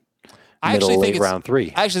in late round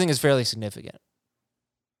 3? I actually think it's fairly significant.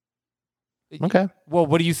 Okay. Well,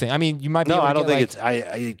 what do you think? I mean, you might be. No, I don't think it's.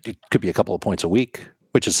 It could be a couple of points a week,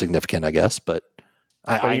 which is significant, I guess. But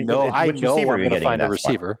I know I'm going to find a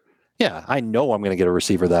receiver. Yeah, I know I'm going to get a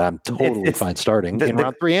receiver that I'm totally fine starting in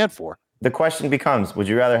round 3 and 4. The question becomes: would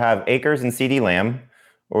you rather have Akers and CeeDee Lamb,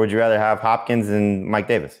 or would you rather have Hopkins and Mike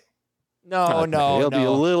Davis? No. He'll be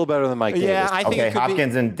a little better than Mike Davis. Yeah, I think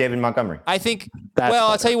Hopkins and David Montgomery. I think.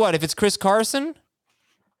 I'll tell you what. If it's Chris Carson,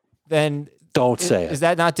 then. Don't say it. Is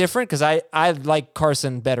that not different? Because I like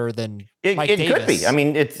Carson better than Mike Davis. It could be. I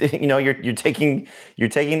mean, it's you're taking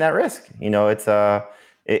that risk. Maybe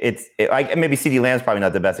CeeDee Lamb's probably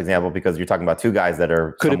not the best example because you're talking about 2 guys that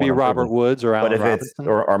are. Could it be Robert Woods or Allen Robinson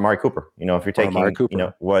or Amari Cooper? If you're taking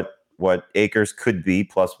what Akers could be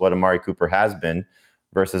plus what Amari Cooper has been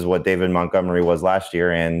versus what David Montgomery was last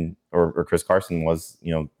year or Chris Carson was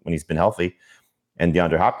when he's been healthy, and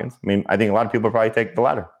DeAndre Hopkins. I mean, I think a lot of people probably take the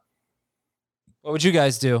latter. What would you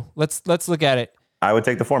guys do? Let's look at it. I would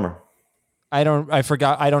take the former. I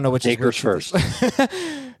forgot. I don't know which Akers first. All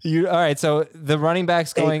right. So the running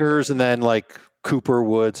backs going Akers and then like Cooper,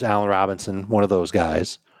 Woods, Allen Robinson, one of those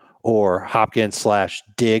guys, or Hopkins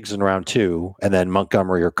 / Diggs in round 2, and then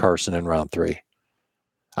Montgomery or Carson in round 3.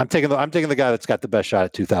 I'm taking the guy that's got the best shot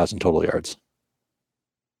at 2,000 total yards.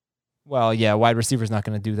 Well, yeah, wide receiver's not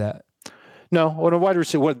going to do that.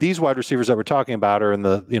 No, these wide receivers that we're talking about are in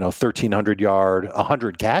the 1,300 yard,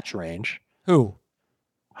 100 catch range. Who?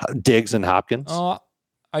 Diggs and Hopkins. Are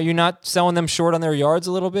you not selling them short on their yards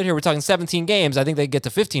a little bit here? We're talking 17 games. I think they get to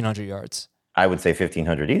 1,500 yards. I would say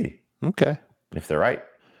 1,500 easy. Okay, if they're right.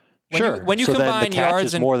 When you combine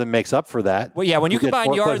yards and more than makes up for that. Well, yeah, when you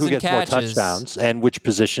combine yards and catches, more touchdowns, and which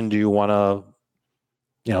position do you want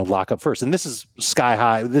to, lock up first? And this is sky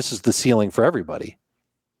high. This is the ceiling for everybody.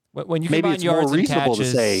 When you maybe it's yards more reasonable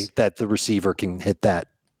catches, to say that the receiver can hit that.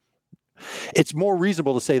 It's more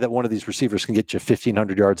reasonable to say that one of these receivers can get you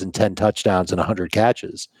 1,500 yards and 10 touchdowns and 100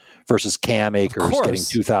 catches versus Cam Akers getting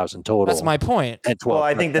 2,000 total. That's my point. And 12 well,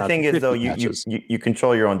 I think the thing is, though, you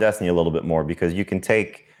control your own destiny a little bit more because you can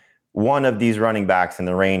take one of these running backs in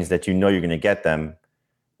the range that you're going to get them,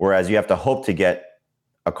 whereas you have to hope to get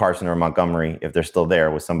a Carson or a Montgomery if they're still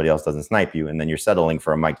there, with somebody else doesn't snipe you, and then you're settling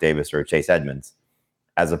for a Mike Davis or a Chase Edmonds.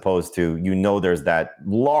 As opposed to, there's that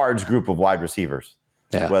large group of wide receivers,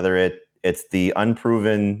 whether it's the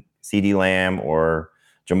unproven CeeDee Lamb or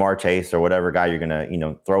Jamar Chase or whatever guy you're going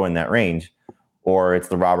to, throw in that range, or it's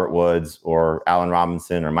the Robert Woods or Allen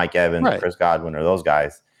Robinson or Mike Evans or Chris Godwin or those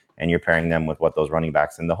guys, and you're pairing them with what those running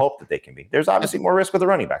backs in the hope that they can be. There's obviously more risk with the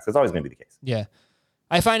running backs. That's always going to be the case. Yeah.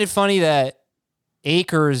 I find it funny that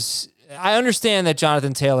Akers, I understand that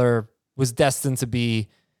Jonathan Taylor was destined to be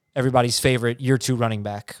everybody's favorite year 2 running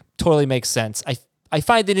back. Totally makes sense. I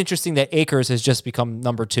find it interesting that Akers has just become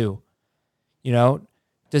number 2.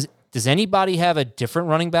 Does anybody have a different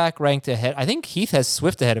running back ranked ahead? I think Heath has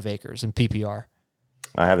Swift ahead of Akers in PPR.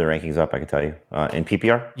 I have the rankings up, I can tell you. In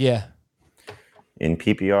PPR? Yeah. In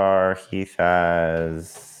PPR, Heath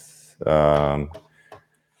has I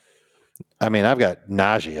mean, I've got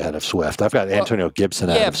Najee ahead of Swift. I've got Antonio Gibson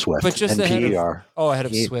ahead of Swift. But just and ahead PPR. ahead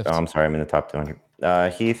of Heath, Swift. Oh, I'm sorry, I'm in the top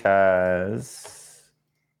 200. Heath has.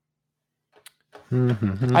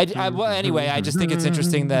 Anyway, I just think it's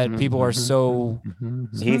interesting that people are so.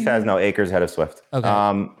 Heath has no Akers ahead of Swift.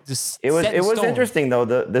 Okay. It was interesting though.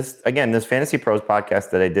 This Fantasy Pros podcast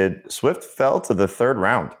that I did, Swift fell to the third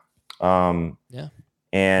round.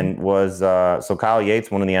 And was so Kyle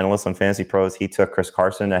Yates, one of the analysts on Fantasy Pros, he took Chris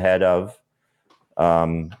Carson ahead of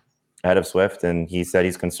Swift, and he said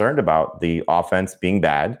he's concerned about the offense being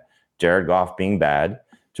bad, Jared Goff being bad,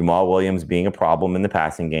 Jamal Williams being a problem in the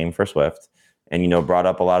passing game for Swift. And, brought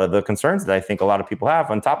up a lot of the concerns that I think a lot of people have,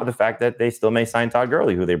 on top of the fact that they still may sign Todd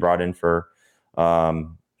Gurley, who they brought in for, to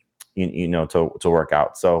work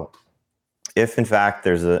out. So if, in fact,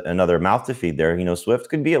 there's another mouth to feed there, Swift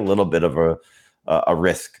could be a little bit of a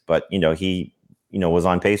risk. But, he, was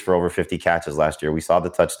on pace for over 50 catches last year. We saw the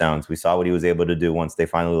touchdowns. We saw what he was able to do once they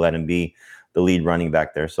finally let him be the lead running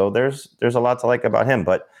back there. So there's a lot to like about him.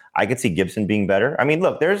 But I could see Gibson being better. I mean,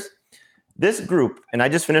 look, there's this group, and I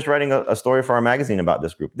just finished writing a story for our magazine about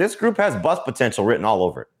this group. This group has bust potential written all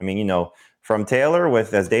over it. I mean, from Taylor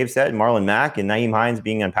with, as Dave said, Marlon Mack and Nyheim Hines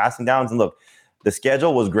being on passing downs. And look, the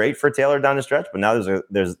schedule was great for Taylor down the stretch, but now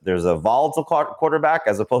there's a volatile quarterback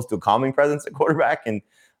as opposed to a calming presence at quarterback. And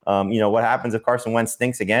what happens if Carson Wentz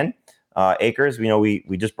stinks again? Akers,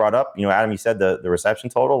 we just brought up, Adam, you said the reception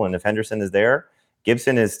total, and if Henderson is there,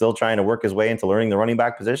 Gibson is still trying to work his way into learning the running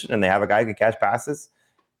back position, and they have a guy who can catch passes.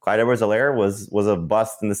 Clyde Edwards-Helaire was a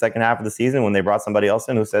bust in the second half of the season when they brought somebody else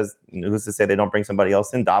in. Who's to say they don't bring somebody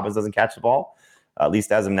else in? Dobbins doesn't catch the ball, at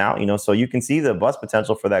least as of now. So you can see the bust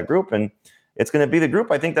potential for that group, and it's going to be the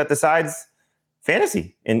group I think that decides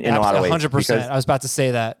fantasy in a lot of ways. 100%. I was about to say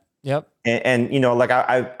that. Yep. And like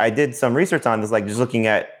I did some research on this, like just looking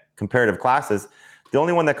at comparative classes. The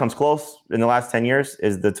only one that comes close in the last 10 years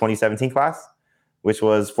is the 2017 class, which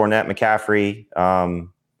was Fournette, McCaffrey,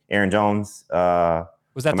 Aaron Jones.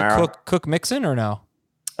 Was that Kamara. the Cook Mixon or no?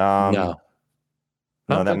 No,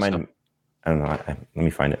 that might. So. I don't know. Let me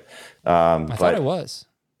find it. I thought it was.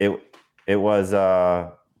 It was.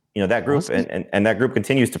 That group and that group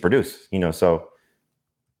continues to produce. So.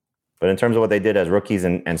 But in terms of what they did as rookies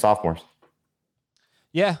and sophomores.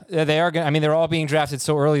 Yeah, they are. They're all being drafted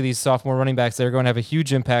so early. These sophomore running backs, they're going to have a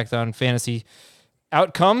huge impact on fantasy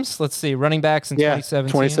outcomes. Let's see, running backs in 2017.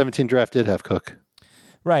 2017 draft did have Cook.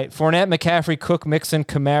 Right. Fournette, McCaffrey, Cook, Mixon,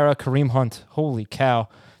 Kamara, Kareem Hunt. Holy cow.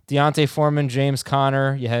 Deontay Foreman, James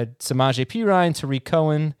Conner. You had Samaje Perine, Tariq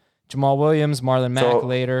Cohen, Jamal Williams, Marlon Mack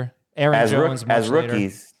later. Aaron Jones as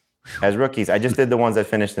rookies. As rookies, I just did the ones that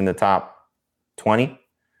finished in the top 20.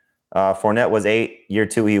 Fournette was 8. Year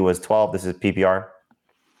 2, he was 12. This is PPR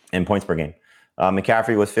in points per game.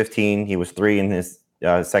 McCaffrey was 15. He was 3 in his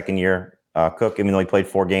second year. Cook, even though he played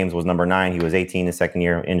 4 games, was number 9. He was 18 his second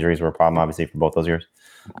year. Injuries were a problem, obviously, for both those years.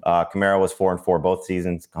 Kamara was 4 and 4 both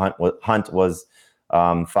seasons. Hunt was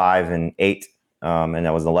 5 and 8, and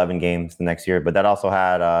that was 11 games the next year. But that also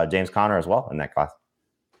had James Conner as well in that class.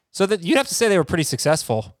 So that you'd have to say they were pretty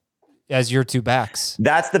successful as your 2 backs.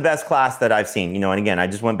 That's the best class that I've seen. And again, I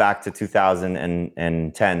just went back to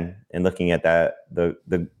 2010 and looking at that.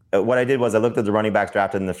 What I did was I looked at the running backs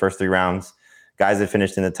drafted in the first 3 rounds, guys that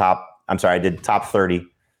finished in the top. I did top 30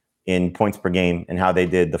 in points per game and how they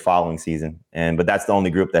did the following season. But that's the only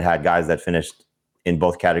group that had guys that finished in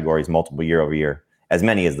both categories multiple year over year, as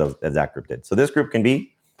many as that group did. So this group can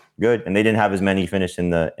be good, and they didn't have as many finish in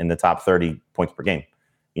the top 30 points per game.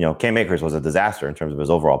 Cam Akers was a disaster in terms of his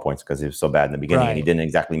overall points because he was so bad in the beginning, and he didn't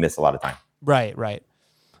exactly miss a lot of time. Right.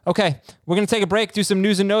 Okay, we're going to take a break, do some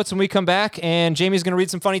news and notes when we come back, and Jamie's going to read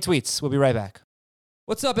some funny tweets. We'll be right back.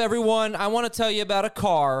 What's up, everyone? I want to tell you about a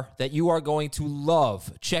car that you are going to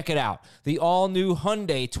love. Check it out. The all-new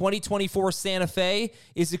Hyundai 2024 Santa Fe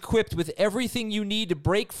is equipped with everything you need to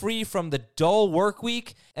break free from the dull work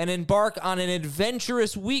week and embark on an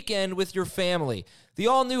adventurous weekend with your family. The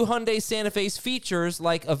all-new Hyundai Santa Fe's features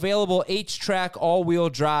like available H-Track all-wheel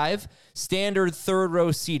drive, standard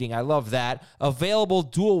third-row seating, I love that, available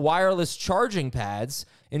dual wireless charging pads,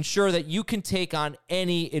 ensure that you can take on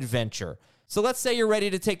any adventure. So let's say you're ready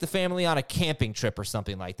to take the family on a camping trip or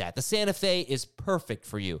something like that. The Santa Fe is perfect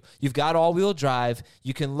for you. You've got all-wheel drive.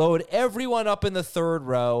 You can load everyone up in the third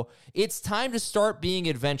row. It's time to start being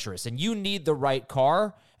adventurous, and you need the right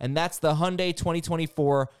car, and that's the Hyundai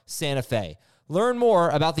 2024 Santa Fe. Learn more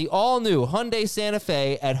about the all-new Hyundai Santa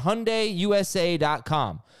Fe at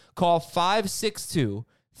HyundaiUSA.com. Call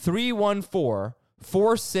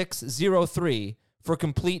 562-314-4603 for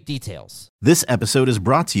complete details. This episode is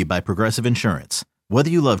brought to you by Progressive Insurance. Whether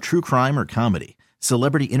you love true crime or comedy,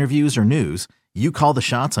 celebrity interviews or news, you call the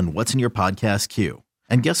shots on what's in your podcast queue.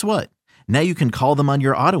 And guess what? Now you can call them on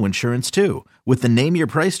your auto insurance too with the Name Your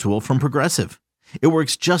Price tool from Progressive. It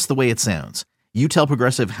works just the way it sounds. You tell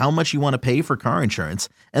Progressive how much you want to pay for car insurance,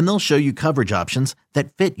 and they'll show you coverage options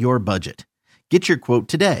that fit your budget. Get your quote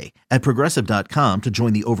today at Progressive.com to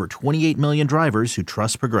join the over 28 million drivers who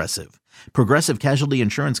trust Progressive. Progressive Casualty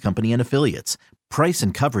Insurance Company and Affiliates. Price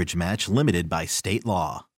and coverage match limited by state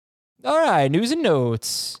law. All right, news and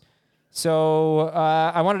notes. So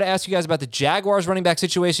I wanted to ask you guys about the Jaguars running back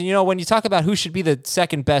situation. You know, when you talk about who should be the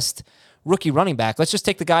second best rookie running back, let's just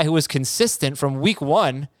take the guy who was consistent from week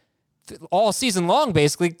one all season long,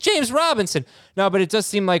 basically, James Robinson. No, but it does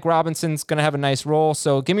seem like Robinson's going to have a nice role.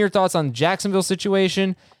 So give me your thoughts on the Jacksonville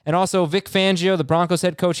situation. And also Vic Fangio, the Broncos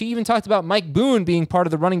head coach. He even talked about Mike Boone being part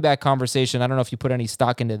of the running back conversation. I don't know if you put any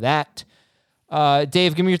stock into that.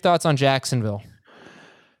 Dave, give me your thoughts on Jacksonville.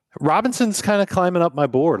 Robinson's kind of climbing up my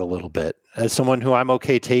board a little bit as someone who I'm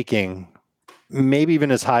okay taking, maybe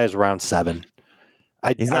even as high as round 7.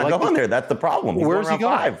 He's not going there. That's the problem. Where's he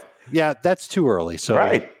going? 5. Yeah, that's too early. So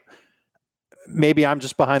right. Maybe I'm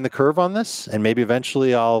just behind the curve on this, and maybe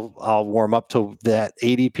eventually I'll warm up to that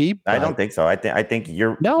ADP. I don't think so. I think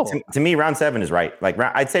you're no. To me, round 7 is right. Like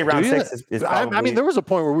I'd say round 6 is probably. I mean, there was a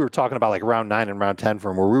point where we were talking about like round 9 and round 10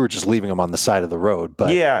 for him, where we were just leaving him on the side of the road.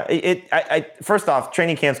 But yeah, first off,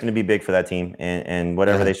 training camp's going to be big for that team, and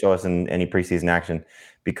whatever they show us in any preseason action,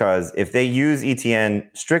 because if they use ETN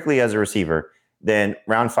strictly as a receiver, then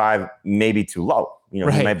round 5 may be too low. You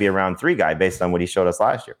know, he might be a round 3 guy based on what he showed us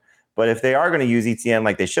last year. But if they are going to use ETN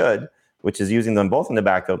like they should, which is using them both in the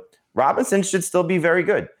backfield, Robinson should still be very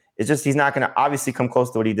good. It's just he's not going to obviously come close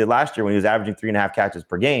to what he did last year when he was averaging 3.5 catches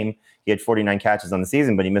per game. He had 49 catches on the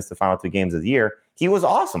season, but he missed the final 2 games of the year. He was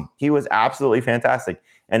awesome. He was absolutely fantastic.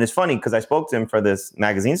 And it's funny because I spoke to him for this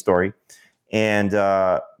magazine story, and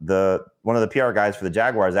one of the PR guys for the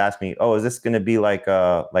Jaguars asked me, "Oh, is this going to be like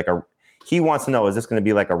a?" He wants to know, is this going to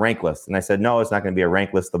be like a rank list? And I said, no, it's not going to be a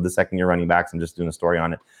rank list of the second-year running backs. I'm just doing a story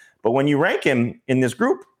on it. But when you rank him in this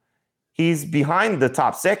group, he's behind the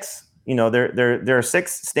top 6. You know, there are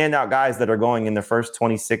 6 standout guys that are going in the first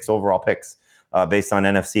 26 overall picks based on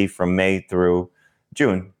NFC from May through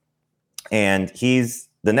June. And he's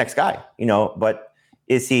the next guy, you know, but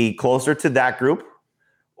is he closer to that group,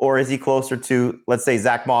 or is he closer to, let's say,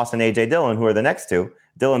 Zach Moss and A.J. Dillon, who are the next 2?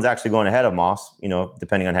 Dillon's actually going ahead of Moss, you know,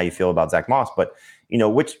 depending on how you feel about Zach Moss. But, you know,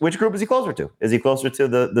 which group is he closer to? Is he closer to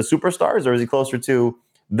the superstars, or is he closer to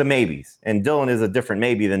the maybes? And Dillon is a different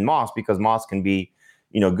maybe than Moss, because Moss can be,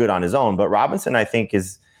 you know, good on his own. But Robinson, I think,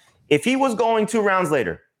 is, if he was going 2 rounds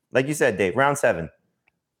later, like you said, Dave, round 7.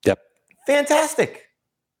 Yep. Fantastic.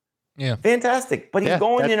 Yeah. Fantastic. But he's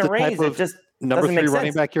going in a range that just number doesn't 3 make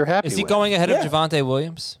running sense. back you're happy Is he with. going ahead of Javonte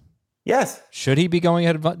Williams? Yes. Should he be going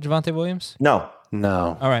ahead of Javonte Williams? No.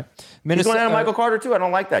 All right. He's going ahead of Michael Carter, too. I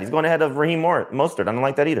don't like that. He's going ahead of Raheem Mostert. I don't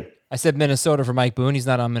like that either. I said Minnesota for Mike Boone. He's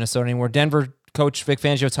not on Minnesota anymore. Denver coach Vic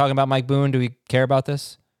Fangio talking about Mike Boone. Do we care about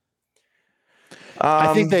this?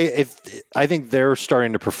 I think they're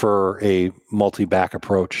starting to prefer a multi-back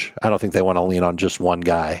approach. I don't think they want to lean on just one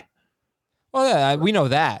guy. Well, yeah, we know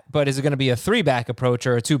that, but is it going to be a 3-back approach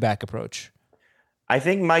or a 2-back approach? I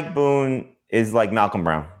think Mike Boone is like Malcolm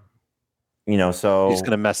Brown. You know, so he's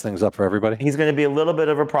going to mess things up for everybody. He's going to be a little bit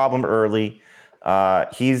of a problem early.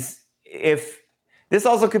 This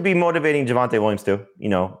also could be motivating Javonte Williams too. You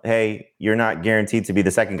know, hey, you're not guaranteed to be the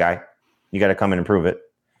second guy. You got to come in and prove it.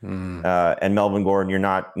 And Melvin Gordon, you're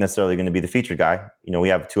not necessarily going to be the featured guy. You know, we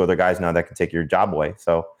have 2 other guys now that can take your job away.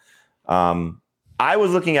 So I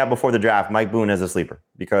was looking at, before the draft, Mike Boone as a sleeper,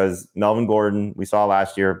 because Melvin Gordon, we saw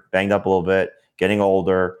last year, banged up a little bit, getting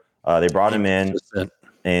older. They brought him in.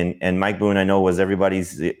 And Mike Boone, I know, was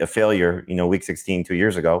everybody's a failure, you know, week 16 2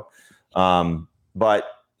 years ago. But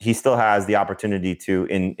he still has the opportunity to,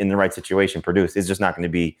 in the right situation, produce. It's just not going to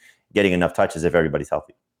be getting enough touches if everybody's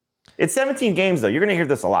healthy. It's 17 games, though. You're going to hear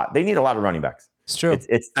this a lot. They need a lot of running backs. It's true.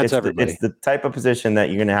 It's the type of position that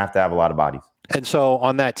you're going to have a lot of bodies. And so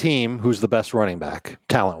on that team, who's the best running back,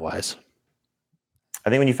 talent-wise?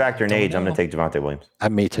 I think when you factor in age, I'm going to take Javonte Williams.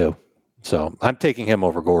 Me too. So I'm taking him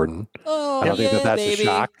over Gordon. I don't think that's a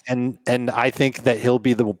shock. And I think that he'll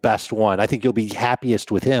be the best one. I think you'll be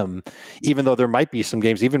happiest with him, even though there might be some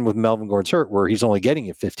games, even with Melvin Gordon's hurt, where he's only getting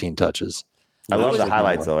you 15 touches. I love the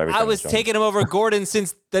highlights, though. I was taking him over Gordon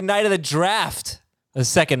since the night of the draft, the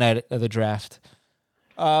second night of the draft.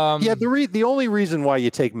 The only reason why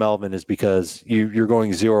you take Melvin is because you're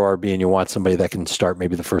going 0 RB and you want somebody that can start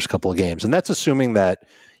maybe the first couple of games. And that's assuming that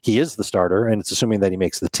he is the starter, and it's assuming that he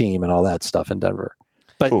makes the team and all that stuff in Denver.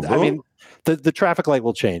 But I mean, The traffic light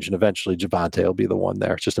will change, and eventually Javonte will be the one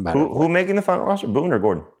there. It's just a matter of Who making the final roster? Boone or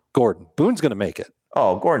Gordon? Gordon. Boone's going to make it.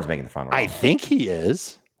 Oh, Gordon's making the final roster. I think he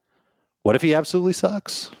is. What if he absolutely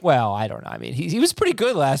sucks? Well, I don't know. I mean, he was pretty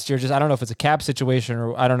good last year. Just I don't know if it's a cap situation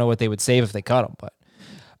or I don't know what they would save if they cut him. But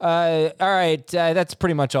all right, that's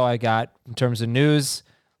pretty much all I got in terms of news.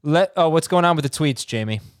 What's going on with the tweets,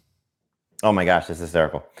 Jamie? Oh my gosh, this is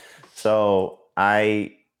hysterical. So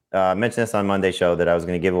I mentioned this on Monday's show that I was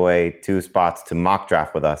going to give away 2 spots to mock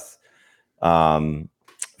draft with us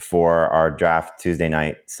for our draft Tuesday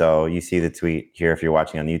night. So you see the tweet here if you're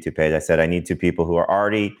watching on the YouTube page. I said I need 2 people who are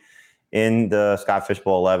already in the Scott Fish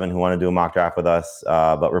Bowl 11 who want to do a mock draft with us,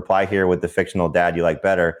 but reply here with the fictional dad you like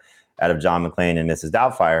better out of John McClain and Mrs.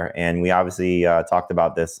 Doubtfire. And we obviously talked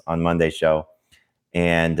about this on Monday's show.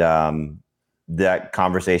 And that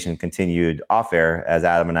conversation continued off air as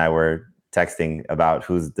Adam and I were texting about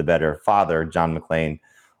who's the better father, John McClain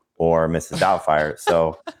or Mrs. Doubtfire.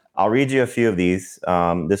 So I'll read you a few of these.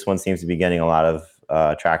 This one seems to be getting a lot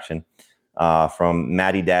of traction from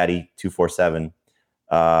Maddie Daddy 247.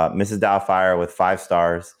 Mrs. Doubtfire with 5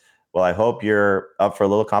 stars. Well, I hope you're up for a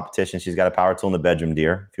little competition. She's got a power tool in the bedroom,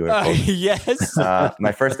 dear. If you would Yes.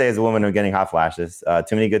 My first day as a woman of getting hot flashes.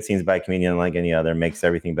 Too many good scenes by a comedian like any other makes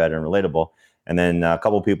everything better and relatable. And then a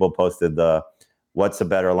couple people posted the "What's a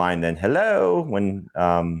better line than hello?" when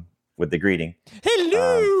with the greeting.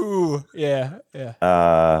 Hello. Yeah.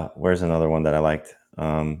 Where's another one that I liked?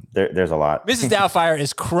 There's a lot. Mrs. Doubtfire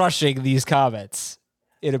is crushing these comments.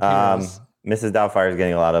 It appears. Mrs. Doubtfire is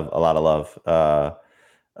getting a lot of love.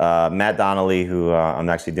 Matt Donnelly, who I'm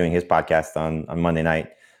actually doing his podcast on Monday night,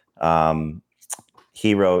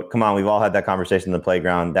 he wrote, "Come on, we've all had that conversation in the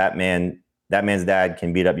playground. That man's dad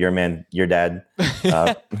can beat up your dad.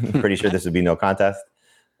 Pretty sure this would be no contest."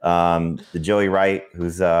 The Joey Wright,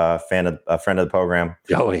 who's a friend of the program,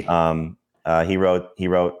 Joey. he wrote,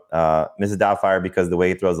 "Mrs. Doubtfire, because the way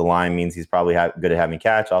he throws the line means he's probably good at having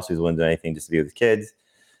catch. Also, he's willing to do anything just to be with his kids."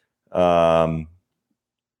 The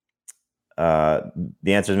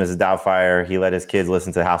answer is Mrs. Doubtfire. He let his kids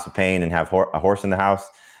listen to House of Pain and have a horse in the house.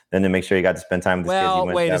 Then to make sure he got to spend time with his kids. Well,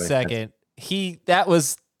 wait a second. That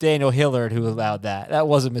was Daniel Hillard who allowed that. That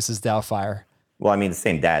wasn't Mrs. Doubtfire. Well, I mean, the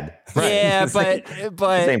same dad. Right. Yeah,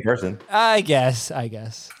 but same person. I guess. All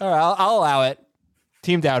right, I'll allow it.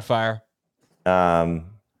 Team Doubtfire. So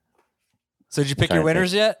did you pick your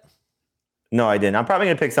winners yet? No, I didn't. I'm probably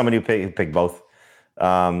gonna pick somebody who picked both.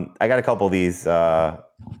 I got a couple of these.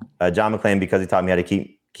 John McClain, because he taught me how to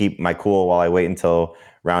keep my cool while I wait until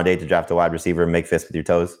round 8 to draft a wide receiver and make fists with your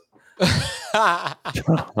toes.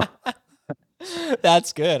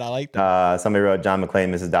 That's good. I like that. Somebody wrote, John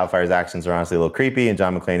McClain, Mrs. Doubtfire's actions are honestly a little creepy, and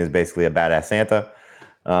John McClain is basically a badass Santa.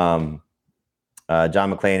 John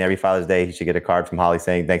McClain, every Father's Day, he should get a card from Holly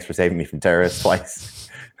saying, "Thanks for saving me from terrorists," twice.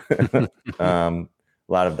 A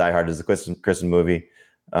lot of Die Hard is a Christmas movie.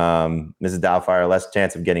 Mrs. Doubtfire, less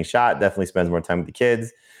chance of getting shot, definitely spends more time with the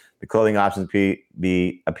kids. The clothing options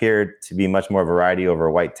appeared to be much more variety over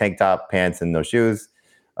a white tank top, pants, and no shoes.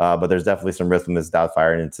 But there's definitely some risk with Mrs.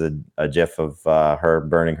 Doubtfire, and it's a gif of her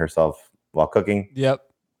burning herself while cooking. Yep.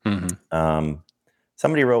 Mm-hmm.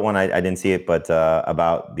 Somebody wrote one, I didn't see it, but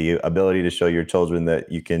about the ability to show your children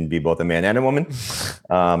that you can be both a man and a woman,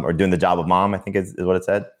 or doing the job of mom, I think is what it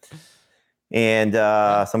said. And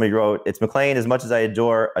somebody wrote, "It's McClain. As much as I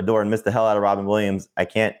adore and miss the hell out of Robin Williams, I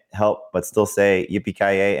can't help but still say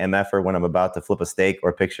yippee-ki-yay MFer when I'm about to flip a steak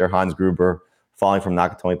or picture Hans Gruber falling from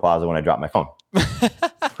Nakatomi Plaza when I drop my phone."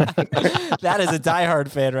 That is a diehard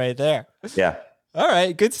fan right there. Yeah. All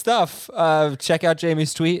right, good stuff. Check out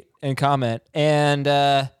Jamie's tweet and comment. And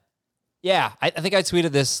yeah, I think I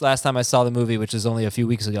tweeted this last time I saw the movie, which is only a few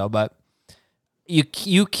weeks ago. But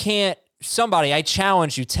you can't. Somebody, I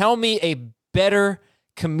challenge you. Tell me a better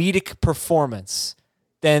comedic performance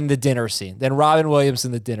than the dinner scene, than Robin Williams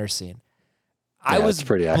in the dinner scene. I was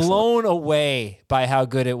blown away by how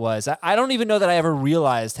good it was. I don't even know that I ever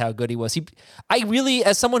realized how good he was. I really,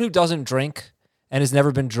 as someone who doesn't drink and has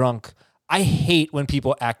never been drunk, I hate when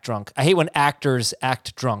people act drunk. I hate when actors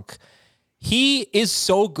act drunk. He is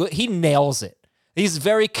so good. He nails it. He's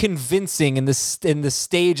very convincing in the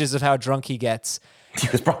stages of how drunk he gets. He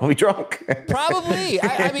was probably drunk. Probably.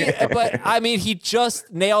 I mean, he just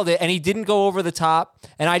nailed it, and he didn't go over the top.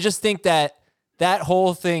 And I just think that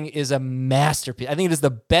whole thing is a masterpiece. I think it is the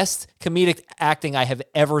best comedic acting I have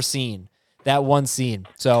ever seen. That one scene.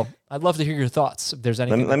 So I'd love to hear your thoughts. If there's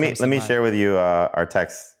anything. Let me share with you our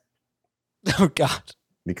texts. Oh God.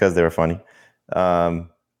 Because they were funny. What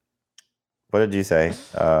did you say?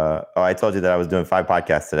 I told you that I was doing 5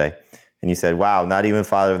 podcasts today. And you said, "Wow, not even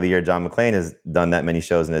Father of the Year John McClain has done that many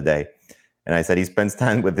shows in a day." And I said, he spends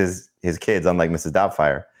time with his kids, unlike Mrs.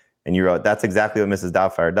 Doubtfire. And you wrote, that's exactly what Mrs.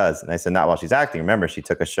 Doubtfire does. And I said, not while she's acting. Remember, she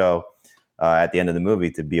took a show at the end of the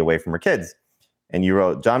movie to be away from her kids. And you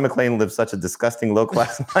wrote, John McClane lives such a disgusting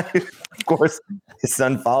low-class life. Of course, his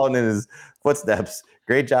son followed in his footsteps.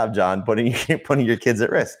 Great job, John, putting your kids at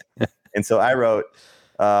risk. And so I wrote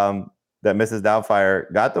that Mrs.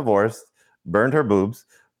 Doubtfire got divorced, burned her boobs,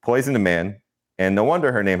 poisoned a man, and no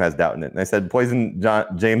wonder her name has doubt in it. And I said, poison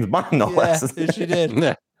James Bond, no less. Yeah, she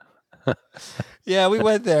did. Yeah, we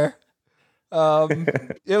went there.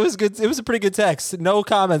 It was good. It was a pretty good text. No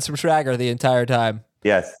comments from Schrager the entire time.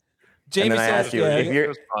 Yes. Jamie, and then I asked you It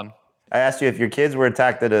was fun. I asked you if your kids were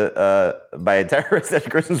attacked by a terrorist at a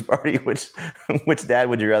Christmas party, which dad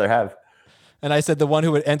would you rather have? And I said the one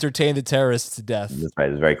who would entertain the terrorists to death. That's right.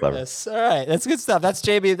 It was very clever. Yes. All right. That's good stuff. That's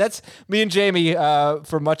Jamie. That's me and Jamie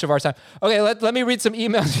for much of our time. Okay, let me read some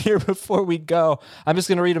emails here before we go. I'm just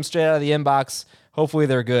going to read them straight out of the inbox. Hopefully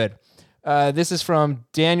they're good. This is from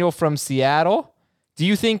Daniel from Seattle. Do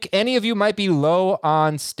you think any of you might be low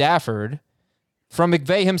on Stafford? From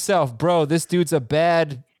McVay himself, bro, this dude's a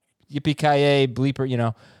bad yippee-ki-yay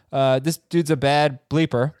bleeper, this dude's a bad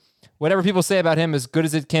bleeper. Whatever people say about him, as good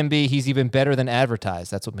as it can be, he's even better than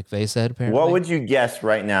advertised. That's what McVay said, apparently. What would you guess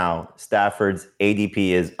right now Stafford's ADP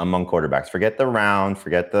is among quarterbacks? Forget the round,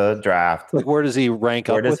 forget the draft. Like, where does he rank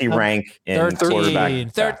up? Where does he rank in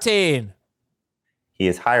quarterback? 13. He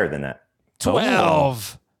is higher than that.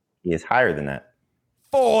 12. He is higher than that.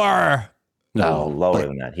 4. No, lower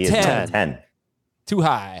than that. He is 10. Too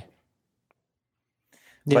high.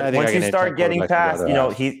 Yeah, But once you start getting past,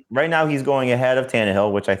 right now he's going ahead of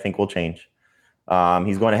Tannehill, which I think will change.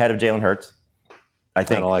 He's going ahead of Jalen Hurts. I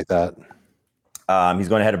think. I don't like that. He's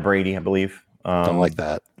going ahead of Brady, I believe. Don't like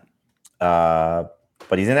that.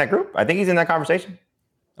 But he's in that group. I think he's in that conversation.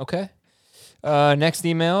 Okay. Next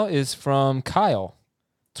email is from Kyle.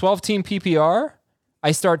 12-team PPR.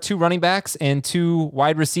 I start 2 running backs and 2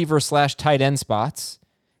 wide receiver / tight end spots,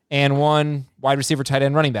 and 1 wide receiver, tight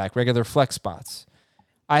end, running back, regular flex spots.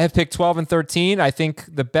 I have picked 12 and 13. I think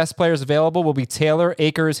the best players available will be Taylor,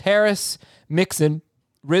 Akers, Harris, Mixon,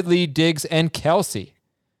 Ridley, Diggs, and Kelsey.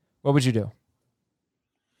 What would you do?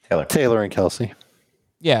 Taylor and Kelsey.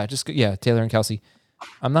 Yeah, Taylor and Kelsey.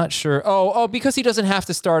 I'm not sure. Oh, because he doesn't have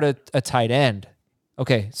to start a tight end.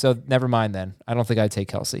 Okay, so never mind then. I don't think I'd take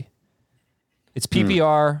Kelsey. It's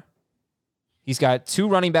PPR. He's got 2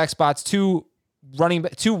 running back spots, 2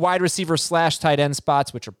 wide receiver / tight end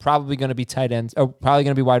spots, which are probably going to be tight ends, probably going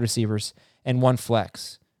to be wide receivers, and 1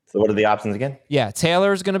 flex. So what are the options again? Yeah,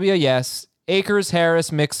 Taylor's going to be a yes. Akers,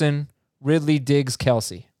 Harris, Mixon, Ridley, Diggs,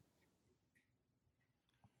 Kelsey.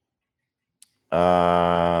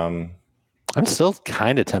 I'm still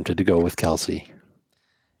kind of tempted to go with Kelsey,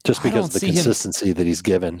 just because of the consistency that he's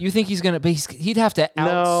given. You think he's going to? He'd have to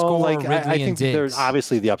outscore Ridley I think and Diggs. there's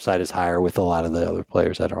obviously the upside is higher with a lot of the other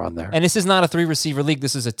players that are on there. And this is not a 3 receiver league.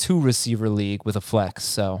 This is a 2 receiver league with a flex.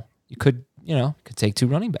 So you could take 2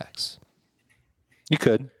 running backs. You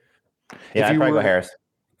could. Yeah, I'd probably go Harris.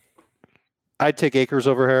 I'd take Akers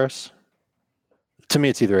over Harris. To me,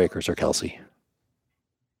 it's either Akers or Kelsey.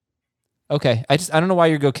 Okay. I don't know why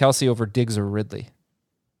you go Kelsey over Diggs or Ridley.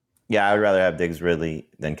 Yeah, I would rather have Diggs, Ridley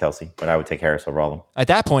than Kelsey, but I would take Harris over all of them. At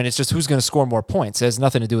that point, it's just who's going to score more points. It has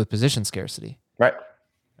nothing to do with position scarcity. Right.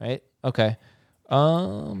 Okay.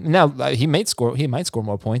 Now he might score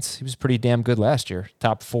more points. He was pretty damn good last year.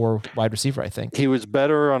 Top 4 wide receiver, I think. He was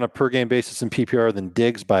better on a per game basis in PPR than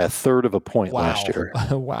Diggs by 1/3 of a point last year.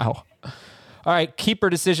 Wow. All right. Keeper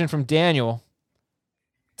decision from Daniel.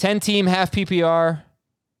 10-team half PPR.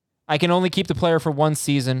 I can only keep the player for 1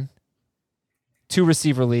 season. 2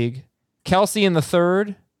 receiver league. Kelsey in the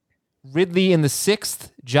 3rd. Ridley in the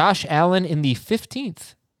 6th. Josh Allen in the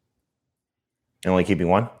 15th. And only keeping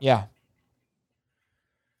 1? Yeah.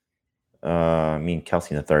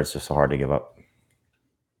 Kelsey in the 3rd is just so hard to give up.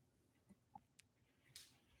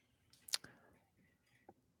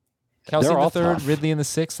 Kelsey in the 3rd, Ridley in the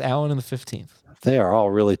 6th, Allen in the 15th. They are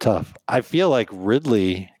all really tough. I feel like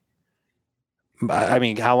Ridley,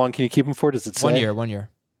 how long can you keep him for? Does it say? 1 year.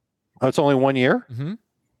 Oh, it's only 1 year? Mm-hmm.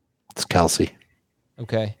 It's Kelsey.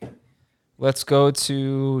 Okay. Let's go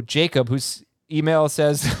to Jacob, whose email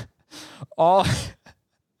says, all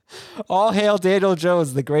hail Daniel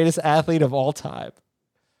Jones, the greatest athlete of all time.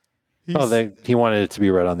 He wanted it to be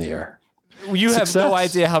right on the air. You have no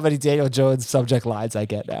idea how many Daniel Jones subject lines I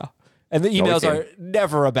get now. And the emails are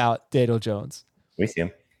never about Daniel Jones. We see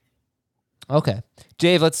him. Okay.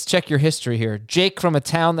 Dave, let's check your history here. Jake from a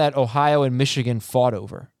town that Ohio and Michigan fought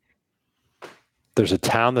over. There's a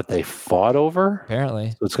town that they fought over.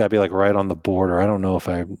 Apparently. So it's got to be like right on the border. I don't know if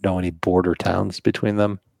I know any border towns between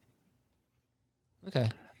them. Okay.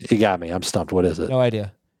 You got me. I'm stumped. What is it? No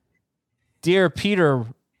idea. Dear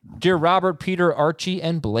Robert, Peter, Archie,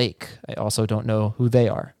 and Blake. I also don't know who they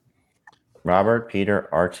are. Robert, Peter,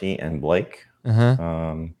 Archie, and Blake.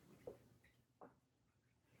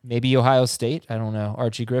 Maybe Ohio State. I don't know.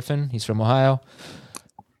 Archie Griffin. He's from Ohio.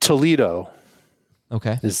 Toledo.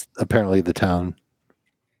 Okay. Is apparently the town.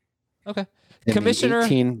 Okay. In Commissioner.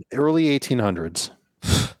 the early 1800s.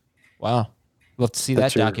 Wow. Let's see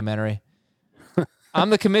That's that your- documentary. I'm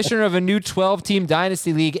the commissioner of a new 12-team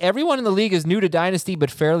Dynasty League. Everyone in the league is new to Dynasty, but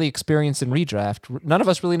fairly experienced in redraft. None of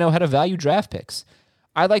us really know how to value draft picks.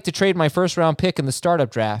 I'd like to trade my first-round pick in the startup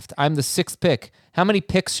draft. I'm the 6th pick. How many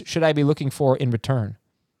picks should I be looking for in return?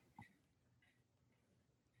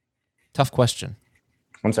 Tough question.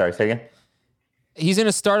 I'm sorry, say again? He's in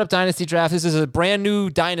a startup Dynasty draft. This is a brand new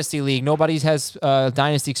Dynasty League. Nobody has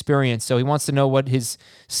Dynasty experience, so he wants to know what his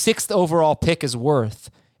 6th overall pick is worth.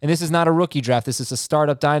 And this is not a rookie draft. This is a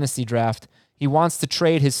startup Dynasty draft. He wants to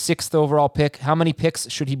trade his 6th overall pick. How many picks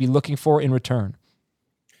should he be looking for in return?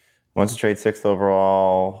 Wants to trade 6th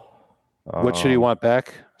overall. What should he want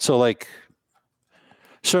back? So, like,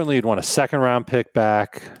 certainly you'd want a 2nd-round pick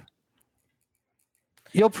back.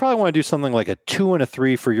 You'll probably want to do something like a 2 and a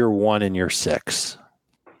 3 for your 1 and your 6.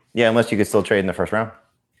 Yeah, unless you could still trade in the first round.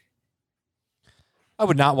 I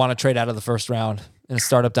would not want to trade out of the first round in a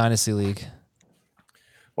startup Dynasty League.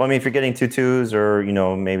 Well, I mean, if you're getting 2 2s or,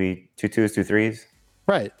 maybe 2 2s, 2 3s.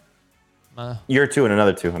 Right. You're 2 and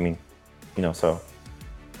another 2. I mean, so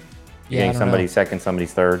you're getting somebody's 2nd,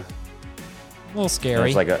 somebody's 3rd. A little scary.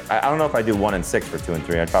 It's like I don't know if I do 1 and 6 for 2 and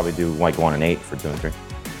 3. I'd probably do like 1 and 8 for 2 and 3.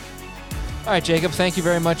 All right, Jacob, thank you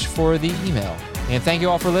very much for the email. And thank you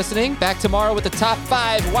all for listening. Back tomorrow with the top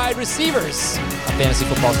 5 wide receivers on Fantasy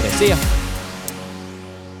Football Today. See ya.